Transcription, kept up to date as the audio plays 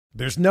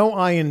There's no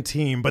I in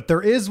team, but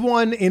there is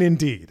one in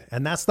Indeed,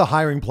 and that's the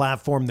hiring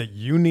platform that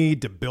you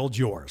need to build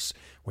yours.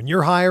 When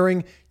you're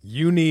hiring,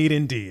 you need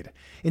Indeed.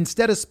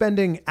 Instead of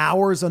spending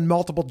hours on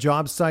multiple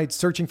job sites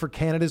searching for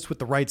candidates with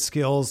the right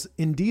skills,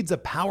 Indeed's a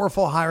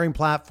powerful hiring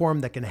platform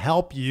that can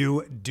help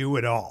you do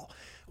it all.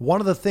 One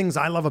of the things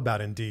I love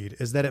about Indeed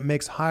is that it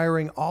makes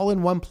hiring all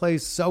in one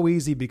place so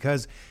easy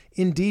because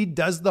Indeed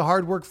does the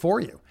hard work for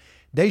you.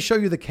 They show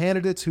you the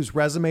candidates whose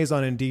resumes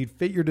on Indeed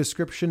fit your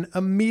description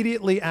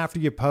immediately after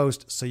you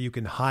post so you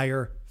can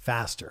hire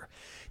faster.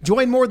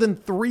 Join more than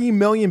 3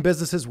 million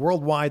businesses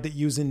worldwide that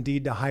use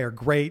Indeed to hire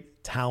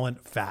great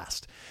talent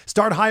fast.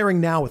 Start hiring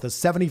now with a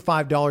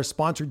 $75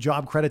 sponsored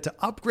job credit to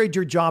upgrade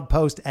your job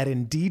post at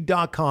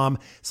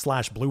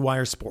Indeed.com/Blue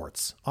Wire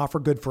Sports. Offer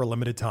good for a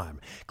limited time.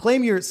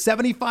 Claim your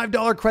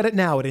 $75 credit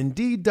now at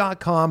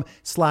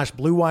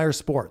Indeed.com/Blue Wire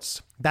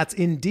Sports. That's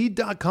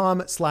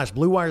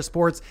Indeed.com/Blue Wire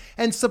Sports,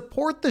 and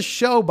support the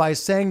show by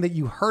saying that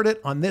you heard it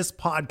on this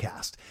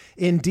podcast.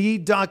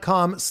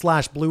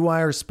 Indeed.com/Blue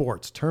Wire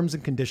Sports. Terms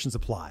and conditions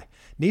apply.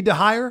 Need to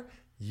hire?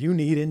 You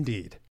need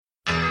Indeed.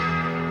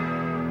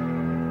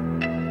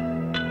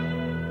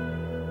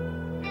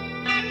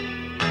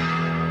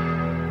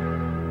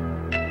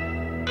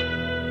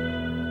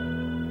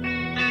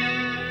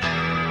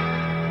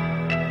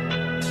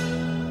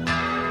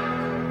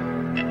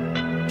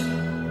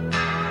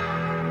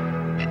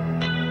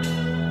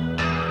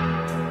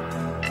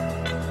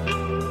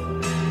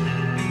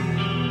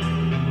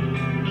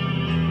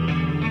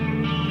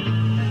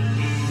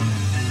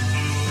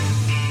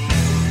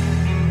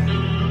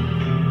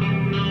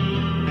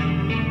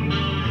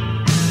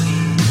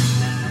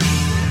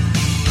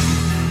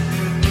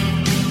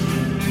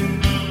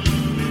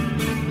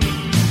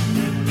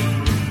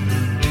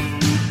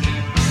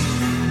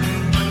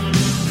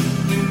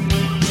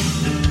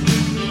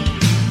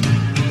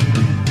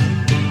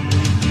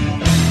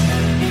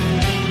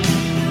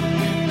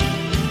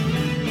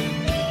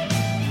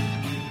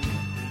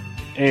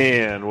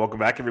 And welcome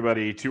back,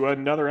 everybody, to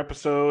another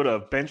episode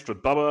of Benched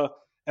with Bubba,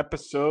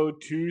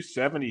 episode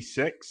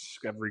 276.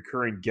 We have a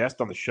recurring guest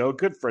on the show,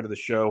 good friend of the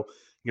show.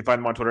 You can find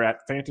him on Twitter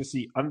at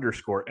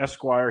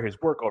fantasy_Esquire, his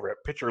work over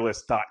at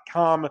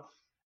pitcherlist.com.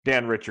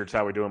 Dan Richards,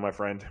 how we doing, my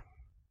friend?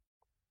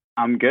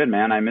 I'm good,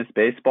 man. I miss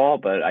baseball,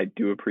 but I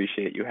do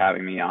appreciate you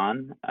having me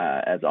on,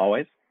 as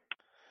always.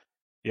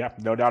 Yeah,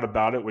 no doubt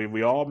about it.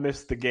 We all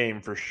missed the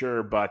game for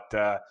sure, but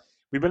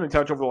we've been in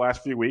touch over the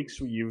last few weeks.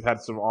 You've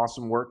had some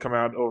awesome work come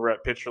out over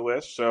at Pitcher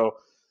List. So,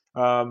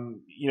 we're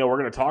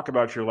going to talk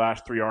about your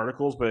last 3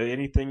 articles, but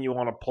anything you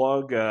want to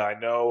plug? I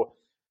know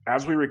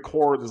as we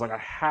record, there's like a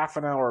half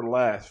an hour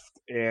left,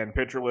 and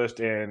Pitcher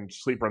List and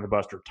Sleeper on the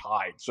Bust are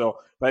tied. So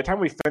by the time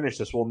we finish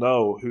this, we'll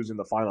know who's in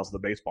the finals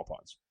of the baseball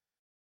pods.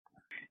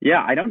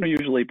 Yeah, I don't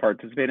usually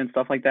participate in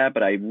stuff like that,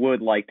 but I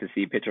would like to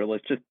see Pitcher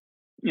List. Just,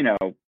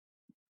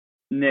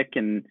 Nick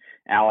and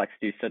Alex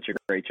do such a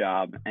great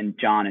job, and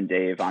John and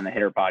Dave on the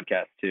Hitter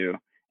podcast too.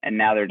 And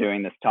now they're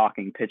doing this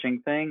talking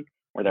pitching thing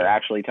where they're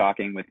actually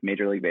talking with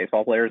Major League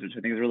Baseball players, which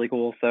I think is really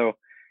cool. So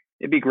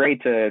it'd be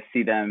great to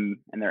see them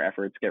and their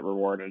efforts get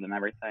rewarded and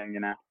everything,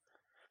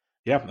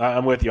 Yeah,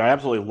 I'm with you. I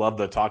absolutely love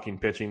the talking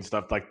pitching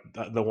stuff, like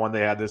the one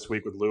they had this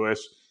week with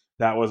Lewis.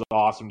 That was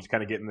awesome, just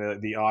kind of getting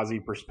the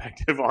Aussie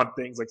perspective on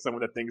things. Like some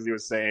of the things he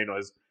was saying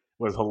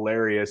was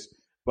hilarious.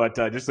 But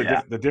just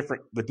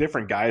the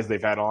different guys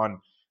they've had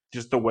on,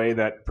 just the way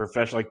that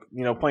professional,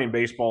 playing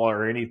baseball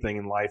or anything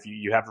in life,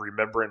 you have a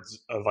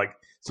remembrance of like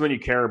someone you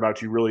care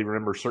about. You really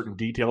remember certain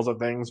details of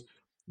things.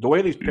 The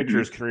way these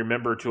pitchers can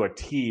remember to a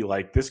T,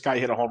 like this guy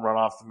hit a home run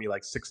off of me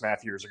like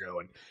 6.5 years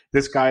ago, and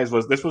this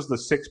was the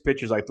 6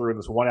 pitches I threw in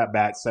this one at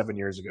bat 7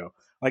 years ago.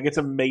 Like it's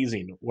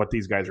amazing what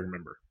these guys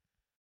remember.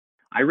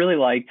 I really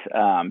liked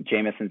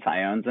Jamison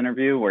Sione's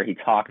interview where he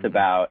talked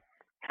about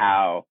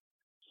how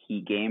he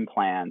game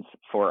plans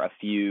for a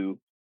few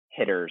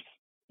hitters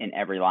in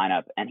every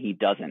lineup and he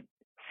doesn't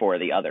for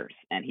the others.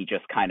 And he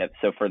just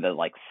so for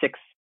the 6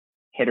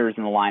 hitters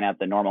in the lineup,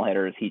 the normal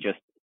hitters, he just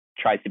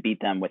tries to beat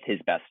them with his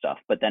best stuff.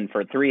 But then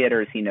for 3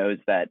 hitters, he knows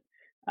that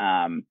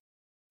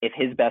if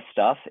his best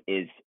stuff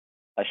is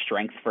a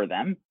strength for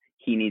them,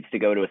 he needs to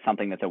go to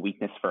something that's a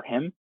weakness for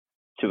him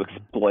to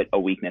exploit a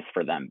weakness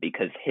for them,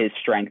 because his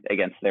strength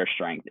against their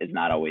strength is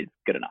not always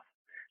good enough,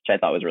 which I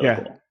thought was really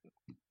cool.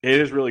 It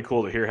is really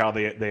cool to hear how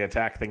they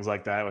attack things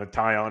like that, with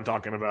Tyon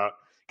talking about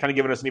kind of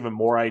giving us an even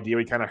more idea.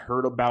 We kind of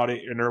heard about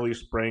it in early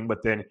spring,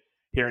 but then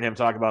hearing him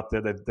talk about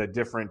the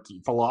different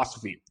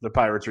philosophy the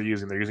Pirates are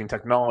using. They're using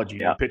technology,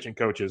 pitching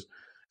coaches.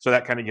 So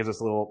that kind of gives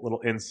us a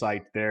little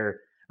insight there.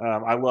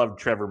 I love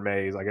Trevor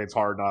Mays. Like, it's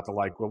hard not to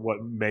like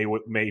what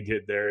May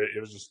did there. It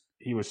was just,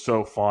 he was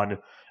so fun.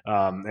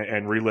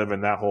 And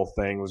reliving that whole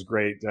thing was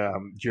great.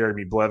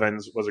 Jeremy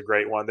Blevins was a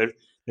great one.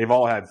 They've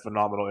all had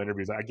phenomenal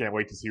interviews. I can't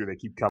wait to see who they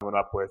keep coming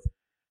up with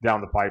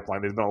down the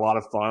pipeline. There's been a lot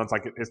of fun. It's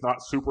like, it's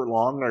not super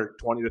long, or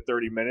 20 to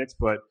 30 minutes,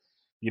 but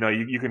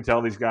you can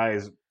tell these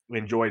guys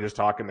enjoy just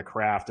talking the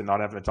craft and not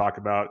having to talk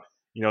about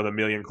the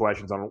million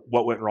questions on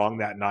what went wrong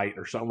that night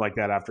or something like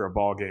that after a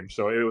ball game.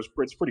 So it's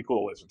pretty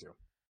cool to listen to.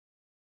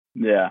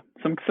 Yeah,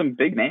 some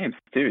big names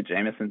too.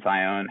 Jamison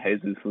Tyone,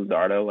 Jesus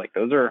Luzardo, like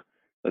those are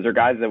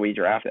guys that we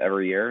draft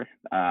every year.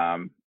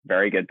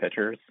 Very good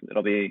pitchers.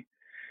 It'll be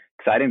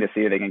exciting to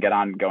see if they can get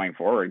on going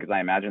forward because I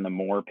imagine the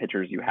more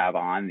pitchers you have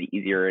on, the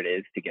easier it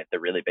is to get the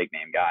really big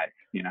name guys.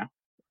 You know.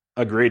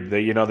 Agreed.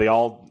 They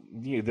all,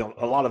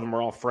 a lot of them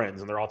are all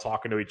friends and they're all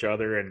talking to each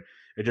other. And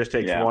it just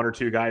takes Yeah. one or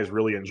two guys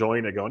really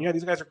enjoying it, going, yeah,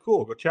 these guys are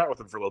cool. Go chat with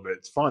them for a little bit.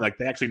 It's fun. Like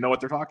they actually know what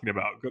they're talking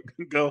about.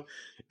 Go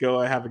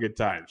have a good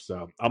time.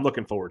 So I'm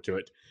looking forward to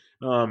it.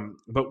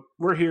 But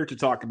we're here to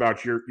talk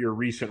about your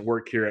recent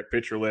work here at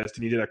Pitcher List.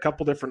 And you did a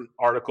couple different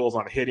articles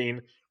on hitting.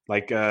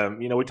 Like,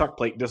 we talk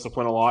plate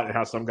discipline a lot and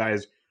how some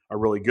guys are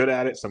really good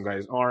at it. Some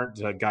guys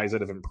aren't, guys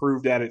that have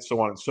improved at it, so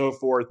on and so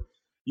forth.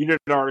 You did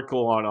an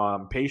article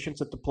on patience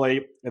at the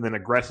plate and then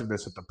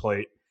aggressiveness at the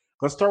plate.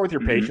 Let's start with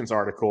your Mm-hmm. patience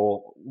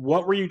article.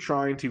 What were you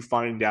trying to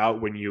find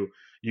out when you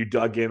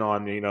dug in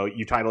on,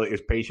 you title it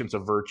 "Is Patience a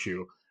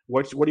Virtue"?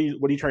 What are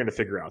you trying to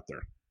figure out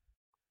there?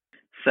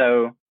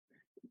 So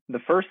the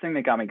first thing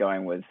that got me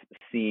going was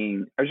I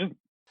was just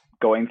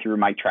going through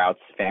Mike Trout's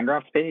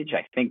Fangraphs page.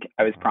 I think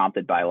I was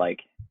prompted by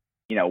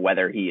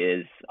whether he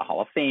is a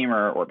Hall of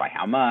Famer or by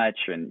how much.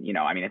 And,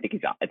 I mean, I think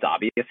it's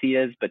obvious he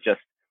is, but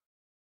just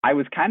I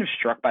was kind of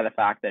struck by the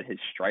fact that his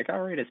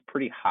strikeout rate is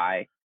pretty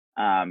high,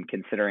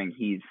 considering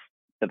he's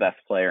the best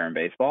player in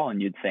baseball.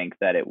 And you'd think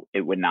that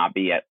it would not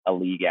be at a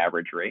league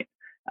average rate,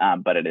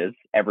 but it is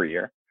every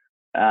year.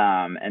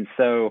 And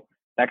so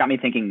that got me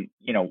thinking,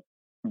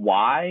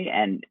 why?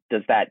 And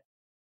does that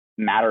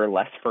matter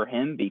less for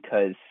him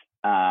because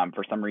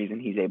for some reason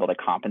he's able to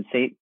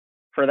compensate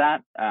for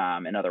that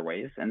in other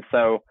ways? And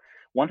so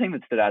one thing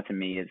that stood out to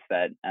me is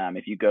that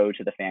if you go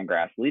to the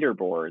Fangraphs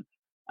leaderboards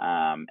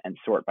and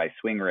sort by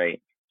swing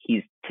rate,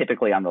 he's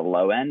typically on the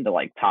low end, the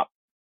like top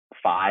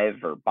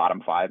 5 or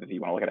bottom 5, if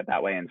you want to look at it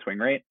that way, in swing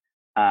rate.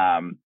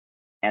 And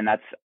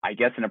that's, I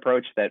guess, an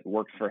approach that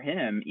works for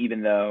him,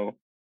 even though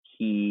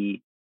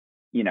he,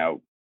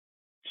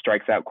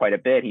 strikes out quite a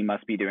bit. He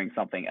must be doing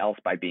something else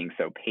by being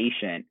so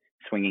patient,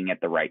 swinging at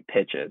the right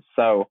pitches.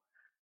 So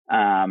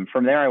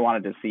from there, I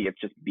wanted to see if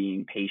just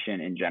being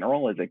patient in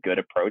general is a good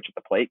approach at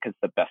the plate because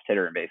the best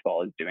hitter in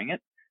baseball is doing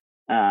it.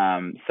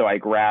 So I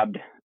grabbed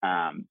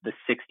the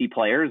 60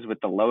 players with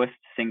the lowest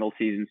single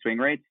season swing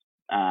rates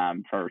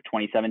for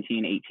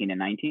 2017, 18, and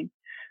 19.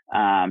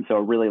 So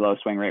a really low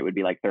swing rate would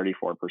be like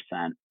 34%.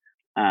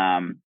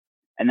 And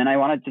then I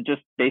wanted to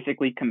just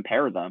basically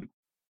compare them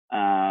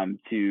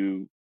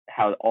to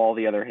how all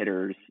the other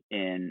hitters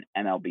in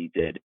MLB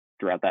did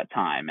throughout that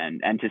time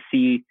and to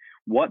see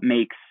what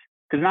makes,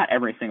 because not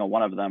every single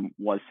one of them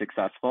was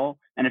successful.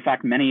 And in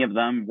fact, many of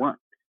them weren't.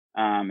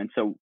 And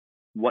so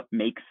what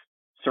makes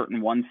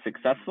certain ones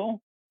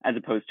successful as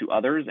opposed to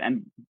others?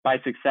 And by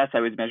success,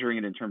 I was measuring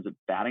it in terms of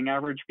batting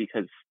average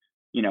because,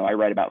 I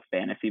write about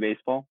fantasy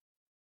baseball.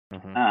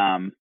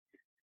 Mm-hmm.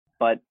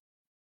 But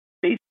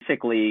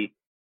basically,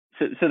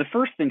 so the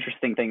first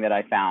interesting thing that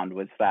I found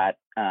was that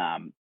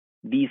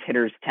these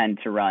hitters tend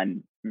to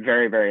run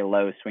very, very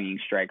low swinging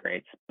strike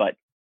rates, but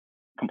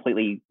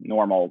completely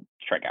normal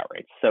strikeout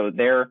rates. So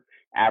their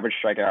average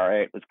strikeout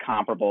rate was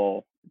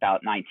comparable,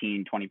 about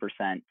 19, 20%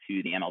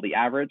 to the MLB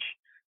average.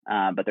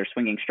 But their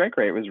swinging strike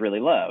rate was really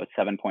low,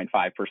 7.5%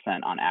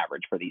 on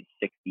average for these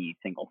 60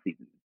 single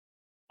season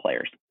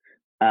players.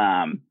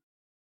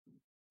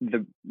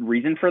 The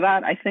reason for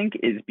that, I think,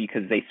 is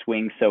because they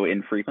swing so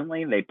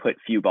infrequently, they put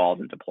few balls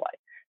into play.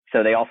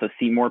 So they also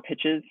see more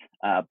pitches,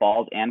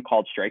 balls, and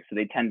called strikes. So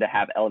they tend to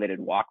have elevated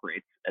walk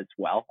rates as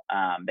well.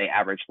 They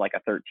average like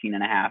a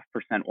 13.5%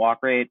 walk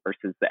rate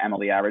versus the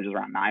MLB average is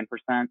around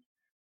 9%.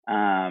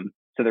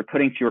 So they're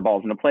putting fewer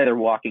balls into play. They're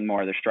walking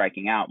more. They're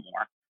striking out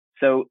more.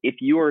 So if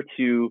you were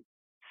to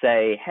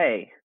say,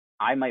 hey,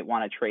 I might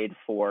want to trade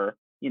for,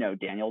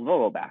 Daniel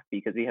Vogelbach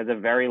because he has a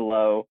very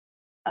low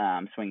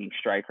swinging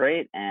strike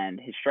rate and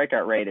his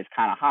strikeout rate is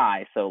kind of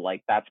high. So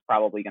like that's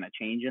probably going to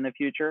change in the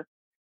future.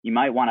 You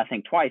might want to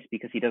think twice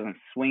because he doesn't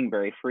swing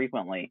very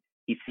frequently.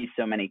 He sees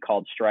so many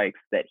called strikes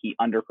that he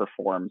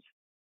underperforms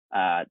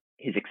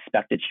his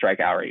expected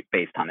strikeout rate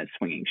based on his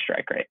swinging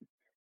strike rate.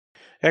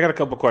 I got a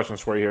couple questions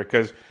for you here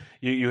because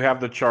you have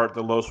the chart,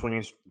 the low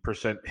swinging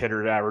percent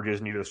hitter averages,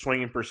 and you do the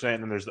swinging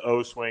percent, and there's the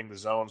O swing, the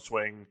zone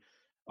swing,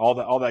 all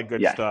that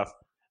good stuff.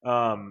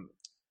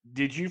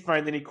 Did you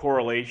find any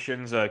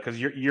correlations? Because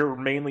you're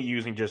mainly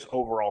using just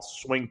overall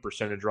swing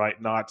percentage,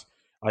 right? Not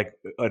like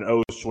an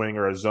O swing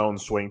or a zone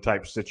swing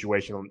type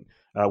situation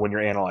when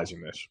you're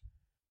analyzing this.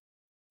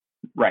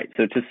 Right.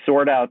 So to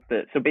sort out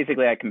so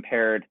basically I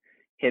compared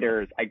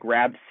hitters. I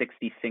grabbed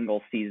 60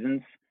 single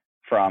seasons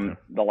from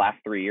the last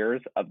 3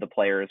 years of the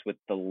players with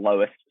the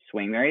lowest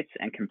swing rates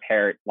and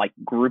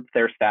grouped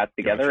their stats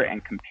together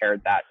and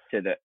compared that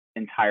to the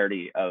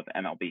entirety of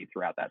MLB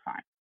throughout that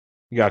time.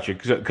 Gotcha.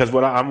 Because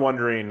what I'm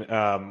wondering,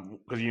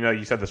 because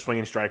you said the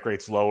swinging strike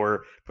rate's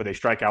lower, but they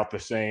strike out the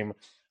same.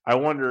 I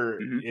wonder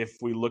if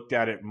we looked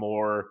at it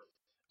more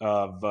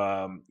of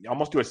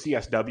almost do a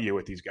CSW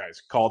with these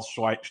guys, called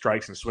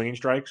strikes and swinging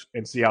strikes,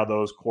 and see how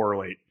those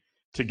correlate.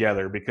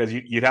 together, because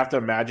you'd have to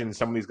imagine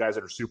some of these guys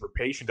that are super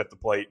patient at the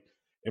plate.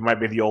 It might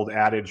be the old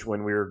adage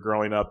when we were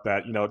growing up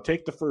that,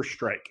 take the first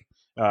strike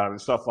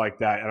and stuff like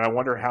that. And I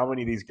wonder how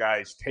many of these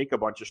guys take a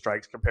bunch of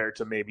strikes compared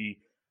to maybe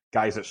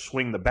guys that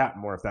swing the bat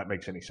more, if that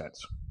makes any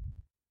sense.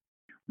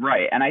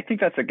 Right. And I think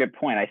that's a good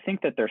point. I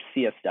think that their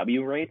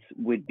CSW rates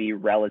would be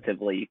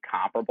relatively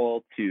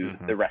comparable to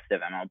the rest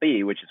of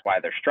MLB, which is why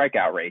their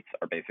strikeout rates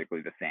are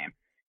basically the same.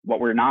 What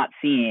we're not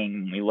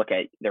seeing when we look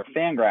at their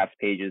Fangraphs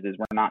pages is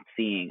we're not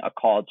seeing a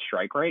called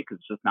strike rate, because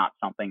it's just not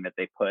something that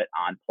they put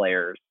on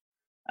players'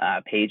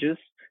 pages.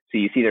 So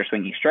you see their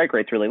swinging strike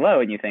rates really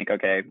low and you think,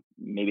 okay,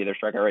 maybe their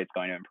strikeout rate is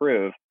going to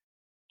improve.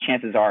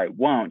 Chances are it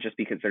won't, just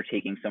because they're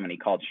taking so many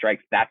called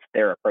strikes. That's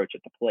their approach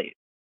at the plate,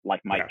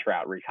 like Mike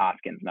Trout, Rhys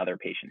Hoskins, and other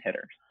patient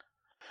hitters.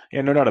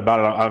 Yeah, no doubt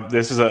about it.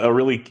 This is a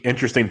really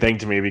interesting thing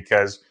to me,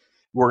 because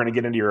we're going to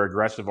get into your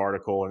aggressive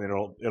article, and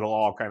it'll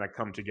all kind of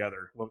come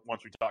together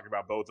once we talk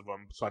about both of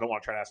them. So I don't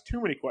want to try to ask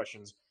too many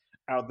questions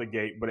out the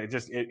gate, but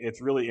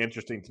it's really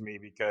interesting to me,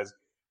 because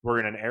we're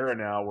in an era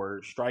now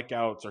where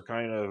strikeouts are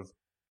kind of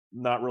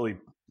not really,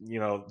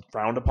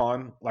 frowned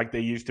upon like they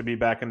used to be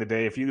back in the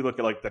day. If you look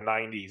at like the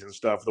 90s and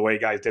stuff, the way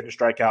guys didn't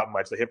strike out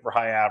much, they hit for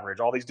high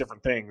average, all these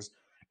different things.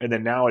 And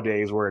then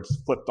nowadays, where it's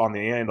flipped on the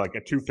end, like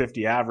a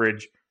 250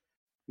 average,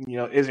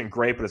 isn't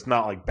great, but it's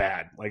not like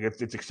bad. Like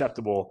it's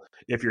acceptable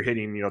if you're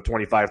hitting,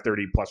 25,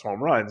 30 plus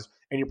home runs,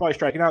 and you're probably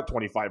striking out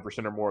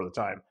 25% or more of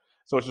the time.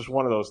 So it's just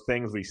one of those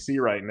things we see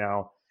right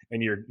now.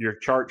 And your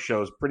chart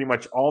shows pretty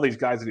much all these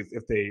guys that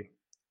if they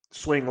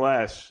swing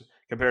less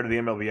compared to the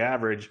MLB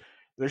average,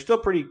 they're still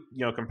pretty,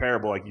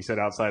 comparable, like you said,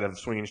 outside of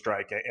swinging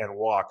strike and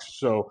walks.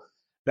 So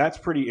that's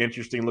pretty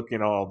interesting looking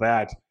at all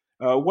that.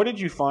 What did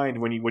you find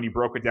when you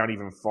broke it down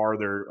even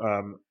farther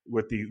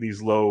with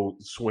these low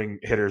swing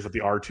hitters with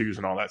the R2s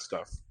and all that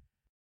stuff?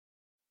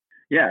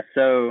 Yeah,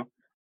 so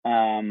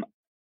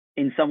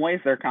in some ways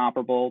they're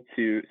comparable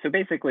to. So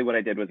basically, what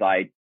I did was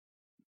I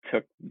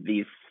took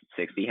these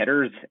 60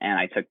 hitters and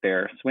I took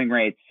their swing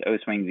rates, O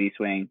swing, Z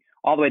swing,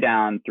 all the way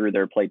down through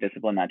their plate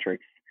discipline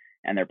metrics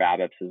and their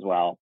BABIPs as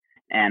well.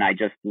 And I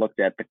just looked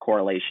at the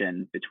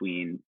correlation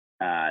between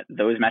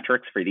those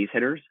metrics for these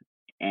hitters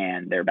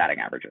and their batting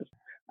averages.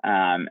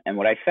 And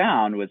what I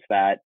found was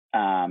that,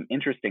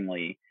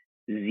 interestingly,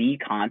 Z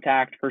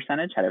contact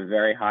percentage had a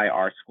very high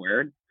R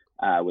squared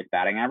with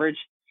batting average.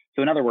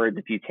 So in other words,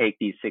 if you take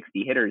these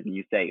 60 hitters and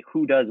you say,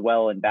 who does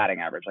well in batting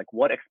average, like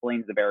what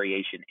explains the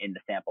variation in the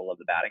sample of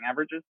the batting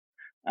averages?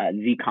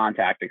 Z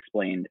contact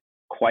explained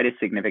quite a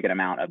significant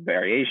amount of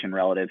variation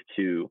relative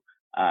to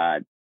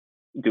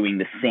doing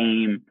the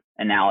same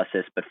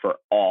analysis, but for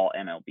all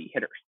MLB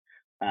hitters.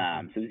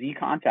 So Z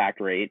contact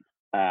rate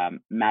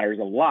matters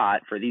a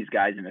lot for these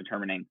guys in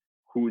determining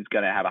who's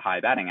going to have a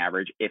high batting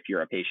average if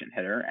you're a patient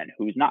hitter, and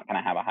who's not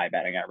going to have a high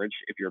batting average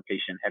if you're a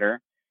patient hitter.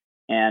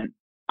 And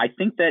I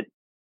think that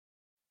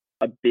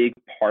a big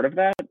part of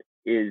that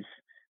is,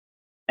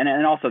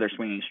 and also their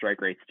swinging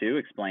strike rates too,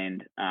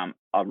 explained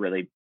a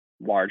really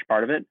large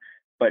part of it.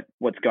 But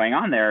what's going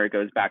on there, it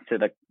goes back to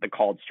the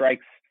called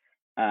strikes.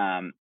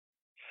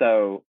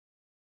 So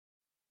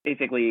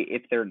basically,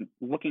 if they're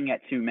looking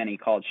at too many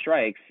called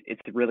strikes,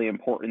 it's really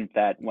important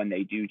that when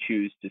they do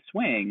choose to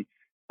swing,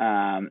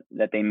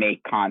 that they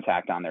make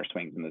contact on their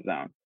swings in the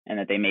zone, and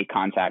that they make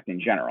contact in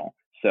general.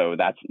 So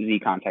that's Z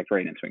contact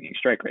rate and swinging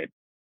strike rate.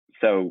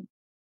 So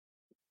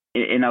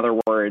in other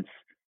words,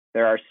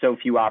 there are so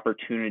few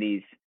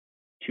opportunities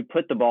to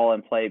put the ball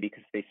in play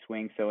because they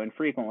swing so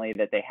infrequently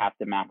that they have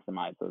to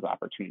maximize those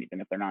opportunities.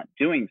 And if they're not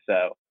doing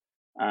so,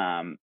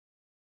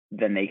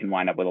 then they can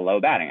wind up with a low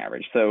batting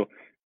average. So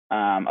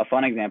a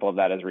fun example of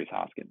that is Rhys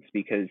Hoskins,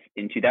 because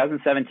in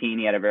 2017,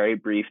 he had a very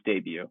brief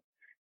debut,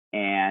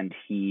 and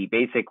he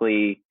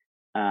basically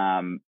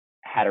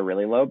had a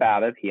really low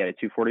BABIP. He had a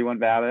 241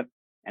 BABIP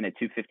and a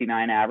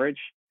 259 average,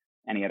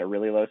 and he had a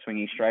really low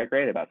swinging strike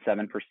rate, about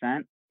 7%.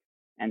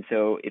 And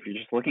so if you're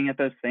just looking at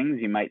those things,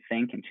 you might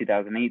think in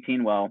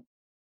 2018, well,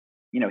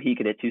 he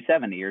could hit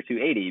 270 or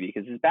 280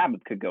 because his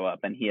BABIP could go up,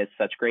 and he has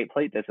such great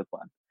plate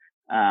discipline.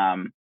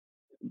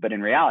 But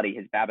in reality,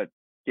 his BABIP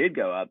did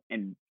go up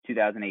in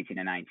 2018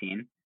 and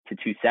 19 to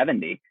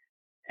 270,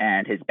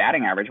 and his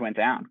batting average went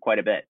down quite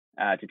a bit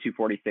to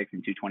 246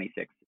 and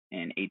 226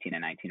 in 18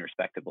 and 19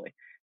 respectively.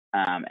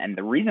 And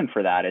the reason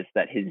for that is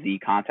that his Z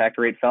contact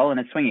rate fell and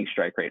his swinging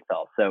strike rate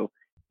fell. So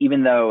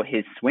even though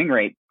his swing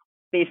rate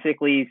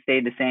basically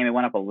stayed the same, it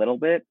went up a little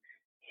bit,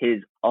 his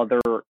other,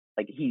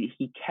 like he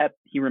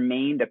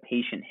remained a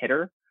patient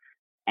hitter,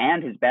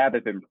 and his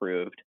BABIP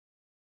improved,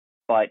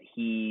 but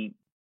he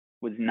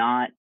was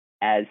not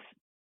as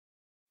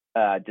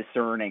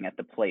discerning at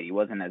the plate. He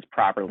wasn't as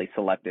properly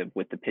selective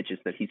with the pitches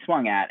that he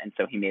swung at, and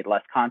so he made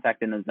less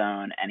contact in the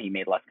zone, and he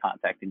made less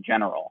contact in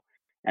general,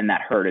 and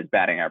that hurt his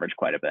batting average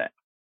quite a bit.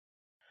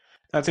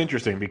 That's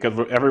interesting, because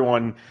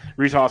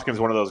Rhys Hoskins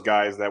is one of those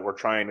guys that we're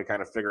trying to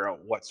kind of figure out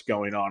what's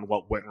going on,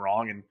 what went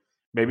wrong, and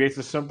maybe it's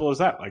as simple as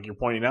that. Like you're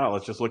pointing out,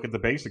 let's just look at the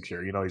basics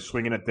here. He's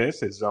swinging at this,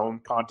 his zone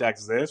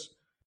contacts this,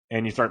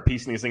 and you start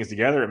piecing these things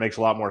together. It makes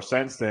a lot more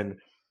sense than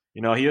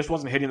He just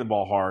wasn't hitting the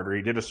ball hard, or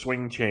he did a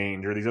swing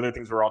change, or these other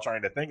things we're all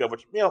trying to think of,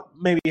 which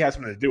maybe has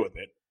something to do with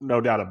it, no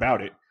doubt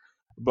about it.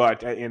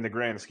 But in the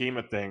grand scheme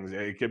of things,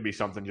 it could be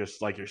something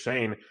just like you're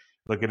saying.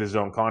 Look at his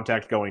zone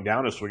contact going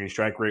down, his swinging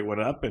strike rate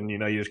went up, and you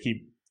just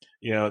keep,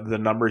 the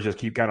numbers just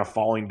keep kind of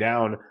falling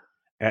down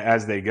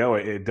as they go.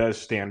 It does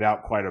stand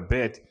out quite a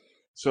bit.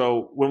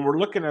 So when we're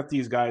looking at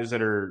these guys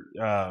that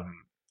are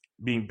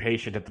being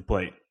patient at the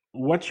plate,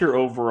 what's your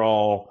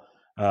overall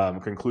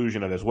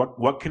conclusion of this?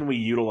 What can we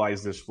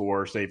utilize this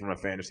for, say, from a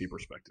fantasy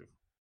perspective?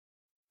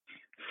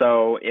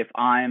 So if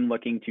I'm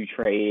looking to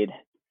trade,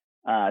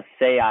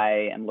 say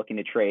I am looking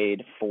to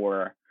trade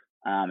for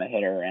a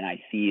hitter, and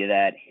I see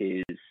that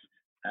his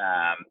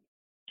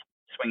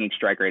swinging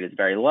strike rate is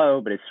very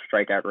low, but his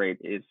strikeout rate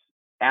is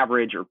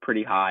average or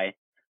pretty high,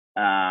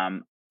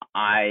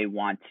 I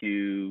want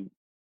to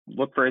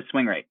look for his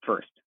swing rate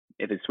first.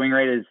 If his swing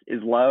rate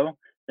is low,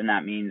 then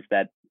that means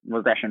that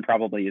regression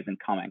probably isn't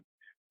coming.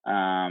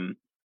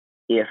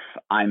 If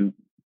I'm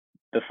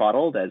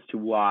befuddled as to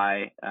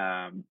why,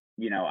 I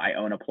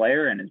own a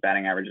player and his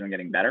batting average isn't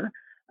getting better,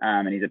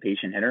 and he's a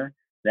patient hitter,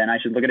 then I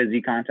should look at his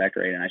Z contact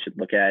rate, and I should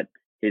look at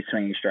his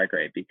swinging strike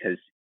rate, because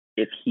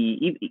if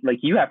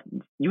you have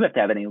to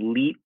have an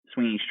elite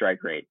swinging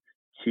strike rate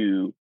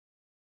to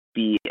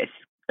be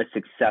a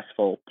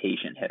successful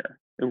patient hitter,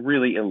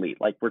 really elite.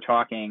 Like we're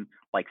talking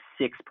like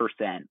 6%,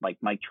 like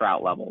Mike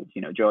Trout levels,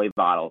 Joey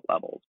Votto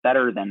levels,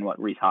 better than what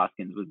Rhys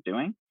Hoskins was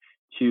doing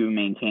to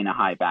maintain a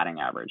high batting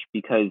average.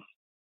 Because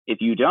if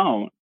you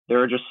don't,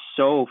 there are just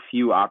so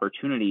few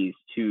opportunities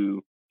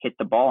to hit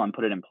the ball and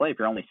put it in play if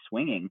you're only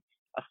swinging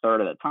a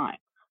third of the time.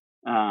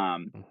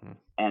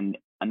 And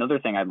another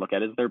thing I'd look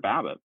at is their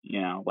BABIP.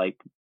 Like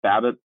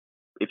BABIP,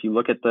 if you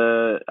look at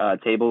the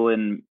table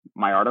in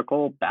my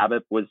article,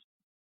 BABIP was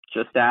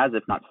just as,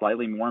 if not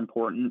slightly more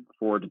important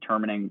for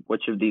determining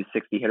which of these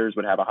 60 hitters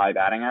would have a high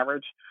batting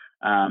average,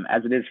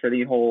 as it is for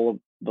the whole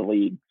the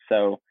league.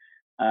 So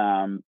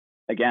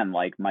again,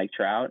 like Mike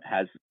Trout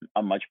has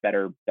a much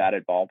better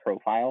batted ball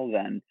profile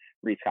than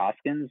Rhys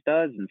Hoskins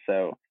does, and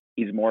so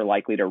he's more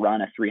likely to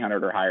run a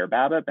 300 or higher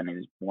BABIP, and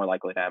he's more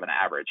likely to have a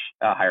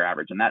higher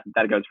average. And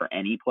that goes for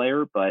any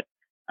player, but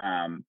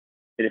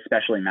it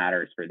especially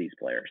matters for these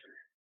players.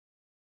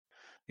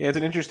 Yeah, it's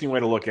an interesting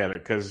way to look at it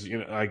because,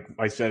 like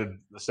I said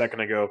a second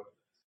ago,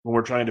 when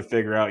we're trying to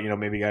figure out,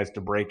 maybe guys to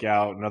break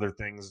out and other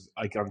things,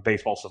 like on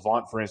Baseball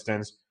Savant, for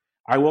instance,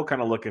 I will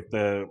kind of look at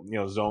the,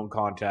 zone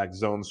contact,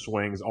 zone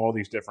swings, all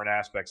these different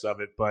aspects of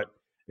it, but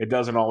it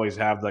doesn't always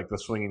have like the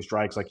swinging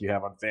strikes like you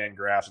have on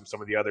Fangraphs and some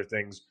of the other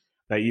things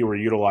that you were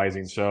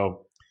utilizing.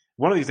 So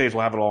one of these days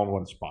we'll have it all in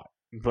one spot.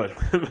 But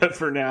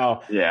for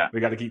now, yeah, we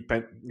got to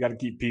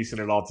keep piecing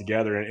it all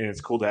together, and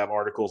it's cool to have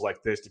articles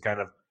like this to kind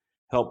of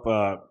help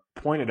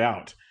point it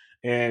out.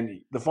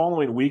 And the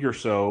following week or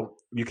so,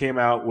 you came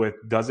out with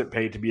 "Does it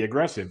pay to be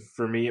aggressive?"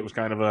 For me, it was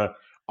kind of a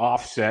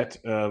offset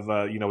of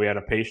we had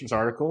a patience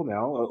article.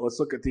 Now let's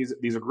look at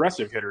these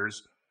aggressive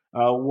hitters.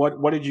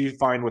 What did you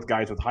find with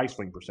guys with high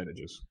swing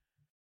percentages?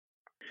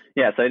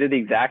 Yeah, so I did the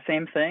exact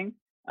same thing.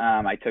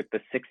 I took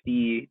the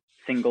 60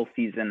 single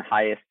season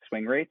highest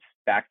swing rates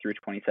back through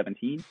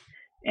 2017,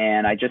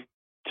 and I just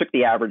took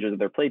the averages of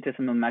their plate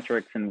discipline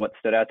metrics. And what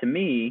stood out to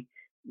me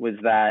was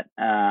that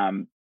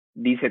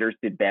these hitters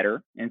did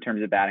better in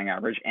terms of batting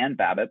average and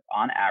BABIP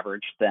on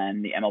average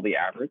than the MLB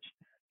average.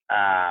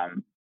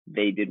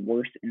 They did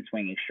worse in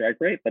swinging strike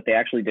rate, but they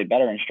actually did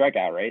better in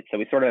strikeout rate. So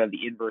we sort of have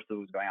the inverse of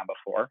what was going on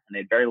before, and they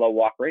had very low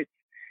walk rates.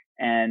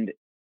 And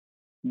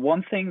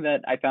one thing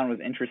that I found was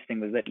interesting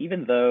was that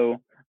even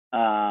though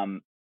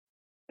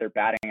their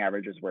batting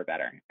averages were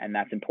better, and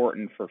that's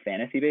important for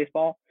fantasy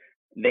baseball,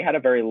 they had a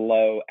very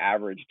low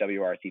average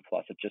WRC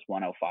plus of just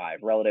 105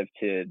 relative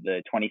to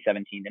the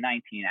 2017 to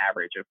 19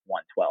 average of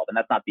 112. And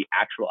that's not the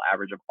actual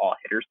average of all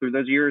hitters through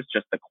those years,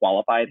 just the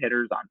qualified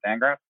hitters on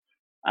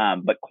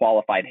Fangraphs. But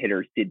qualified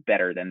hitters did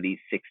better than these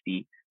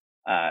 60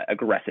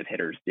 aggressive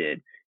hitters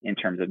did in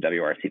terms of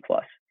WRC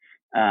plus.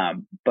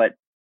 But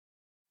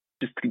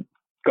just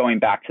going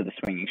back to the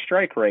swinging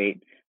strike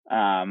rate,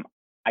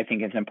 I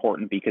think it's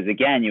important because,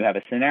 again, you have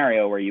a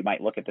scenario where you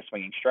might look at the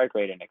swinging strike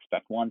rate and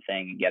expect one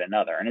thing and get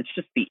another. And it's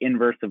just the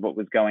inverse of what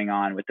was going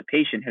on with the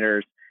patient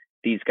hitters.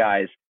 These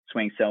guys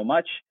swing so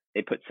much,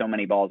 they put so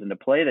many balls into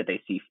play that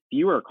they see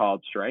fewer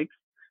called strikes,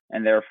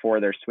 and therefore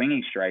their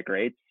swinging strike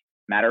rates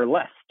matter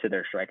less to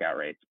their strikeout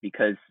rates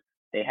because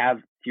they have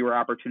fewer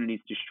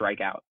opportunities to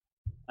strike out.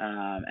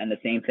 And the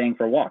same thing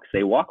for walks.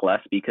 They walk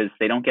less because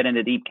they don't get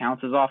into deep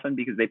counts as often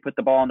because they put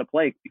the ball into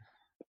play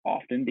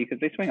often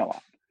because they swing a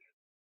lot.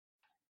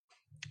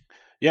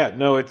 Yeah,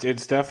 no,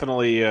 it's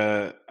definitely.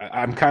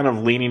 I'm kind of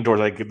leaning towards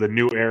like the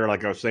new era,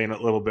 like I was saying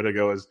a little bit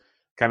ago, is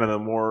kind of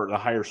the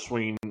higher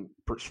swing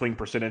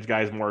percentage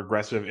guys, more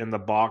aggressive in the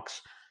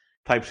box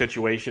type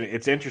situation.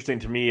 It's interesting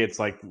to me. It's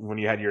like when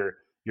you had your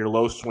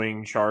low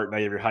swing chart, now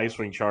you have your high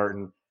swing chart,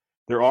 and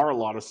there are a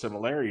lot of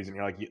similarities. And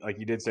you're like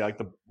you did say, like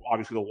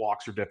obviously the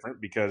walks are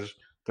different because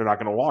they're not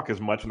going to walk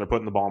as much when they're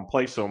putting the ball in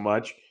play so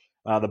much.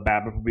 The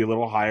BABIP will be a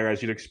little higher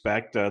as you'd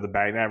expect. The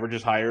batting average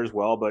is higher as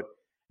well, but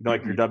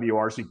like your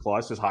WRC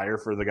plus is higher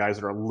for the guys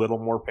that are a little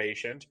more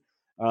patient.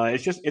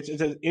 It's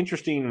an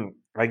interesting,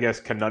 I guess,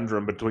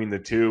 conundrum between the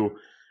two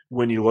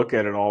when you look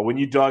at it all. When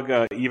you dug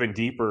even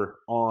deeper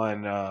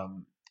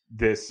on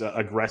this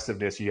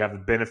aggressiveness, you have the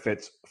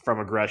benefits from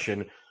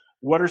aggression.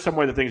 What are some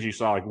of the things you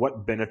saw? Like,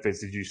 what benefits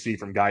did you see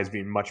from guys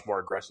being much more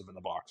aggressive in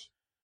the box?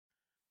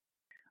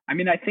 I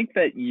mean, I think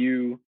that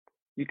you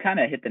kind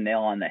of hit the nail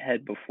on the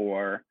head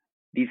before.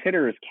 These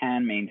hitters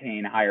can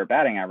maintain higher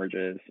batting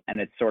averages, and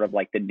it's sort of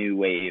like the new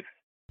wave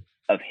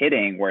of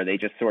hitting where they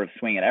just sort of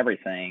swing at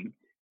everything.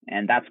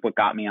 And that's what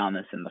got me on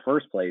this in the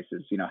first place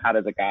is, how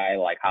does a guy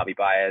like Javi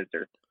Baez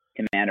or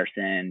Tim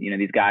Anderson,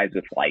 these guys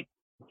with like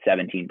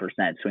 17%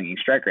 swinging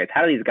strike rates,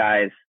 how do these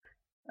guys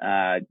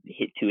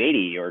hit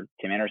 280 or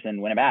Tim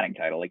Anderson win a batting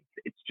title? Like,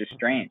 it's just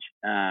strange.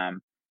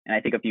 And I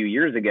think a few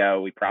years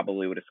ago, we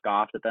probably would have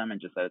scoffed at them and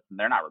just said,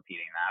 they're not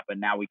repeating that. But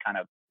now we kind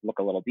of look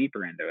a little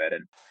deeper into it.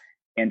 And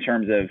in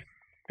terms of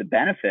the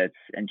benefits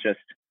and just,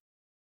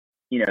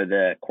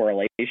 the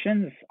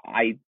correlations,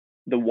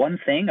 the one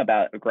thing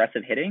about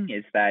aggressive hitting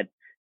is that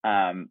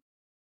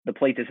the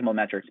plate decimal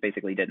metrics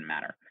basically didn't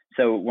matter.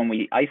 So when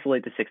we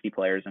isolate the 60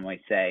 players and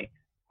we say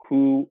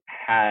who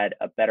had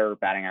a better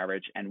batting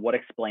average and what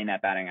explained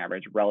that batting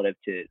average relative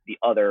to the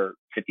other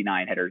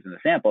 59 hitters in the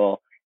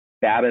sample,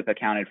 BABIP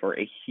accounted for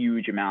a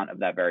huge amount of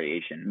that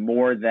variation,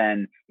 more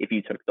than if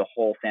you took the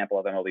whole sample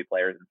of MLB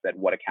players and said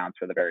what accounts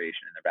for the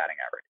variation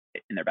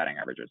in their batting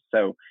averages.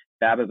 So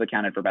BABIP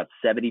accounted for about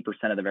 70%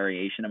 of the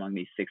variation among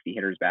these 60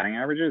 hitters' batting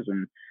averages,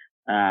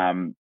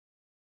 and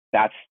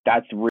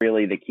that's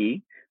really the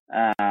key.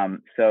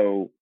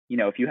 So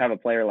if you have a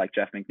player like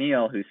Jeff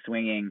McNeil who's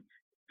swinging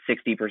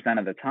 60%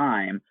 of the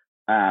time,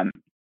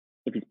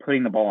 if he's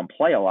putting the ball in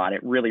play a lot,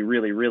 it really,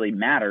 really, really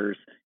matters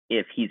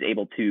if he's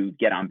able to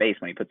get on base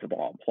when he puts the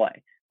ball in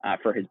play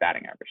for his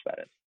batting average, that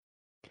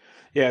is.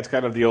 Yeah, it's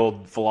kind of the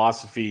old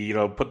philosophy,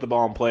 put the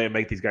ball in play and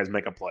make these guys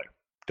make a play.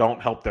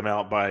 Don't help them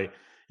out by,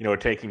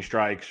 taking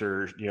strikes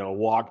or,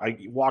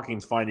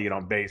 walking's fine to get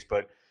on base.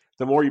 But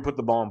the more you put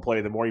the ball in play,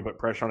 the more you put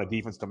pressure on a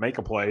defense to make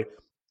a play.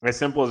 As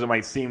simple as it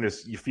might seem,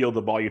 you field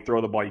the ball, you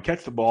throw the ball, you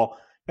catch the ball.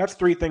 That's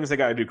three things they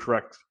got to do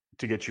correct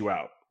to get you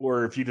out.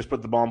 Or if you just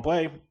put the ball in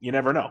play, you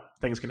never know.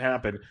 Things can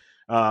happen.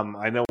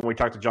 I know when we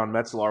talked to John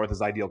Metzelar with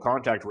his ideal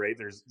contact rate,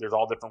 there's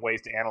all different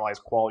ways to analyze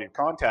quality of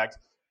contact.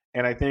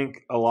 And I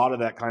think a lot of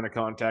that kind of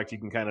contact, you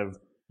can kind of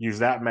use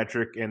that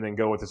metric and then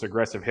go with this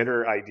aggressive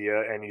hitter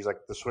idea and use like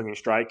the swinging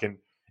strike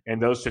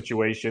and those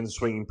situations,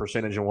 swinging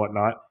percentage and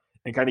whatnot,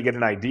 and kind of get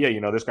an idea.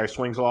 This guy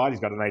swings a lot.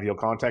 He's got an ideal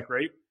contact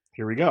rate.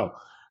 Here we go.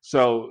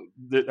 So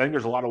I think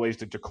there's a lot of ways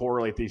to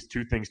correlate these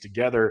two things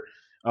together.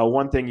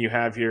 One thing you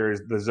have here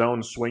is the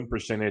zone swing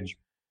percentage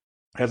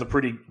has a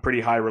pretty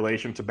high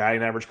relation to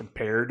batting average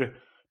compared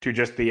to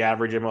just the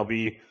average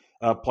MLB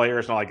player.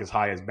 It's not like as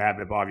high as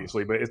BABIP,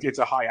 obviously, but it's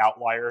a high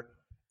outlier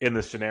in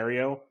the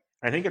scenario.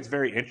 I think it's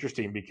very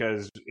interesting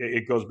because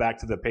it goes back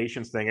to the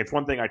patience thing. It's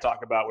one thing I talk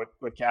about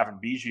with Kevin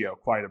Biggio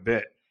quite a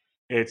bit.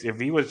 It's if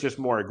he was just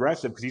more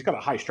aggressive, because he's got a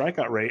high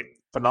strikeout rate,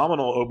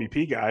 phenomenal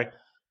OBP guy,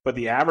 but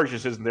the average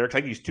just isn't there. It's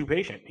like he's too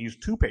patient. He's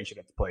too patient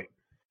at the plate.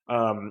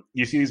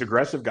 You see these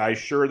aggressive guys,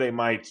 sure, they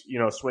might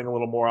swing a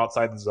little more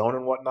outside the zone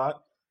and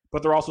whatnot,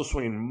 but they're also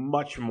swinging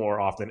much more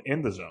often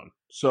in the zone.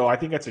 So I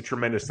think that's a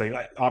tremendous thing.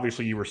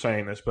 Obviously, you were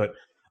saying this, but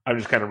I'm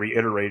just kind of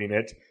reiterating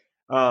it.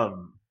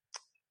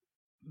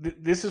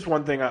 This is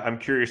one thing I'm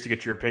curious to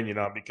get your opinion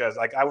on, because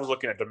like I was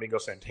looking at Domingo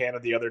Santana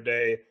the other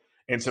day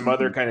and some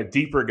other kind of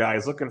deeper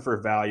guys looking for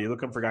value,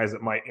 looking for guys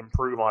that might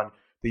improve on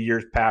the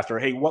years past, or,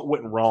 hey, what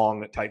went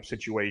wrong type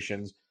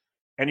situations.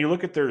 And you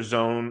look at their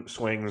zone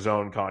swing,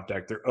 zone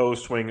contact, their O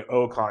swing,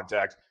 O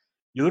contact.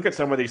 You look at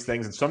some of these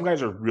things, and some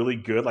guys are really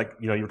good. Like,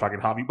 you were talking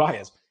Javi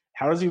Baez.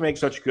 How does he make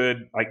such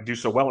good, do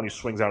so well when he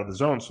swings out of the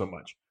zone so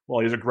much?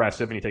 Well, he's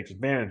aggressive and he takes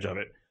advantage of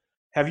it.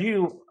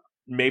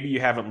 Maybe you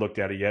haven't looked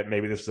at it yet.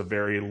 Maybe this is a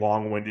very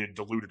long-winded,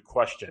 diluted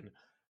question.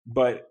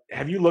 But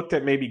have you looked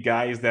at maybe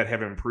guys that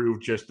have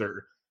improved just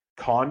their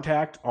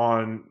contact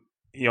on,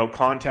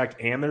 contact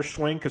and their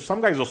swing? Because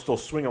some guys will still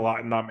swing a lot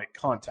and not make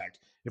contact,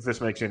 if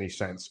this makes any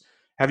sense.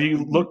 Have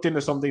you looked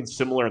into something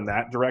similar in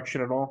that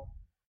direction at all?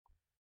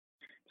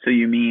 So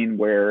you mean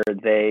where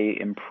they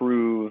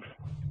improve,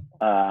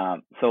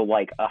 so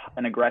like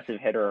an aggressive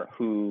hitter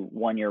who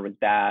one year was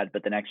bad,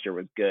 but the next year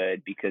was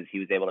good because he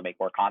was able to make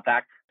more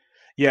contact?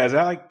 Yeah, is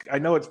that I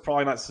know it's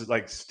probably not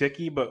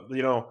sticky, but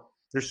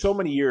there's so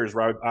many years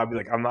where I'd be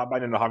like, I'm not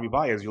buying into Javi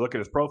Baez. You look at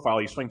his profile,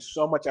 he swings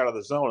so much out of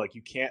the zone, like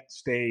you can't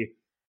stay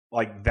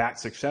that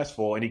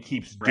successful, and he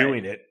keeps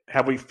doing it.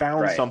 Have we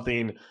found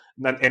something?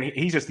 And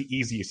he's just the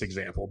easiest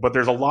example, but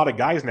there's a lot of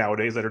guys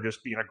nowadays that are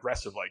just being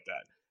aggressive like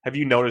that. Have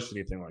you noticed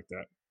anything like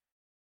that?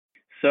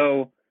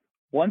 So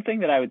one thing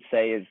that I would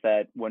say is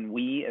that when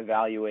we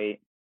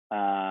evaluate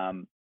a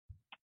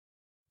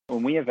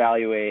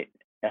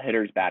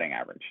hitter's batting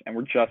average, and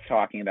we're just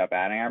talking about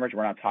batting average,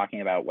 we're not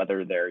talking about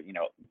whether they're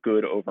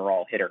good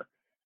overall hitter.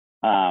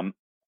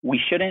 We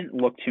shouldn't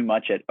look too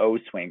much at O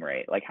swing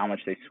rate, like how much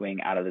they swing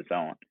out of the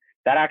zone.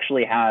 That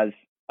actually has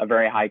a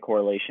very high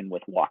correlation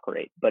with walk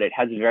rate, but it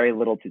has very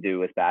little to do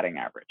with batting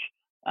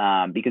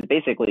average. Because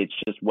basically it's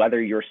just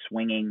whether you're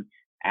swinging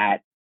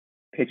at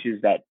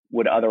pitches that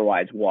would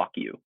otherwise walk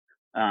you.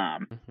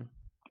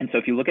 And so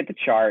if you look at the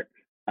chart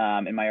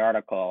in my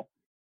article,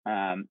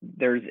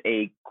 there's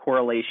a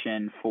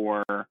correlation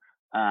for,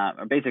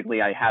 or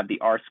basically I have the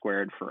R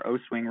squared for O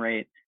swing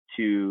rate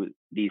to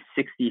these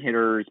 60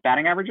 hitters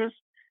batting averages,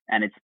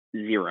 and it's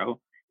 0.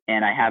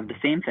 And I have the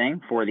same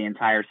thing for the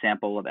entire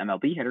sample of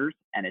MLB hitters,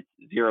 and it's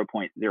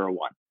 0.01.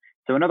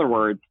 So in other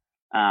words,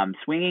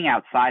 swinging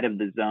outside of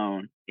the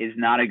zone is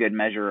not a good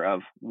measure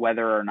of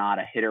whether or not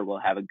a hitter will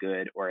have a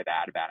good or a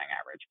bad batting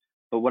average.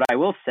 But what I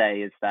will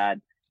say is that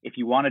if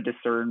you want to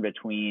discern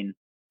between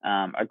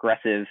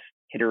aggressive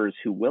hitters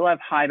who will have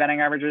high batting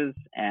averages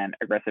and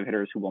aggressive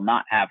hitters who will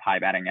not have high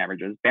batting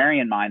averages, bearing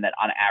in mind that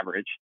on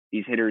average,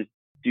 these hitters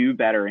do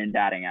better in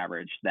batting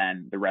average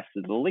than the rest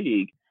of the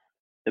league,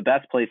 the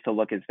best place to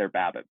look is their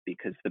BABIP,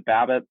 because the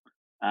BABIP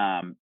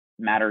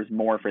matters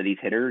more for these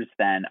hitters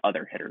than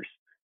other hitters.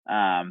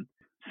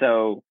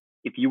 So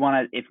if you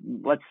want to, if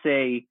let's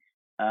say,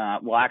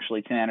 well,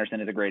 actually, Tim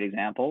Anderson is a great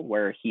example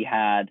where he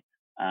had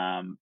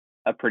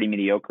a pretty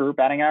mediocre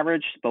batting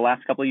average the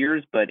last couple of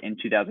years, but in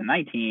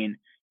 2019,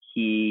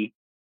 he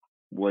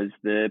was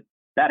the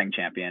batting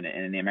champion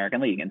in the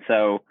American League. And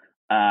so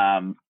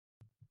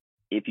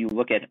if you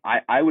look at,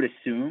 I would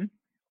assume,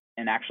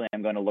 and actually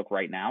I'm going to look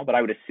right now, but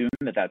I would assume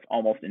that that's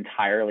almost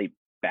entirely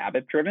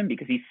BABIP driven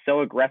because he's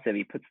so aggressive.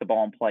 He puts the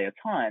ball in play a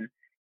ton.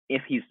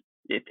 If his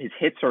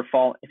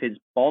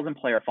balls in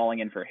play are falling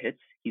in for hits,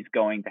 he's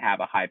going to have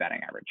a high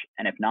batting average.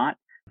 And if not,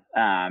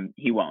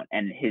 he won't.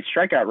 And his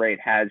strikeout rate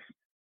has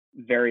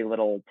very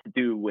little to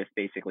do with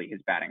basically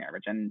his batting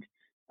average. And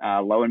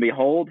lo and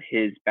behold,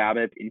 his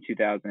BABIP in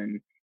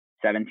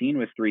 2017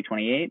 was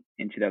 328.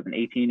 In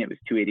 2018, it was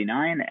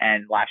 289.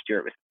 And last year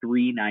it was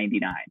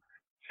 399.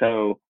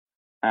 So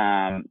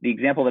the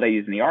example that I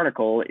use in the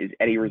article is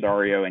Eddie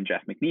Rosario and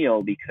Jeff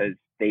McNeil, because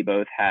they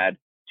both had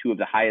two of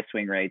the highest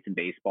swing rates in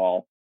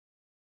baseball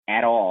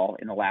at all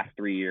in the last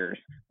 3 years,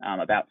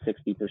 about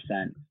 60%.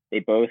 They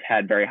both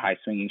had very high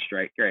swinging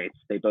strike rates.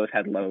 They both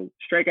had low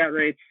strikeout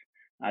rates.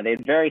 They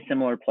had very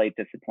similar plate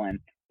discipline.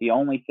 The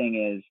only thing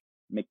is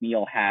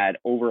McNeil had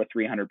over a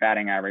 300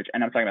 batting average,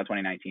 and I'm talking about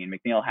 2019.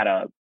 McNeil had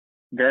a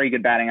very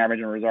good batting average,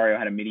 and Rosario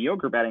had a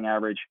mediocre batting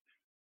average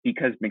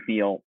because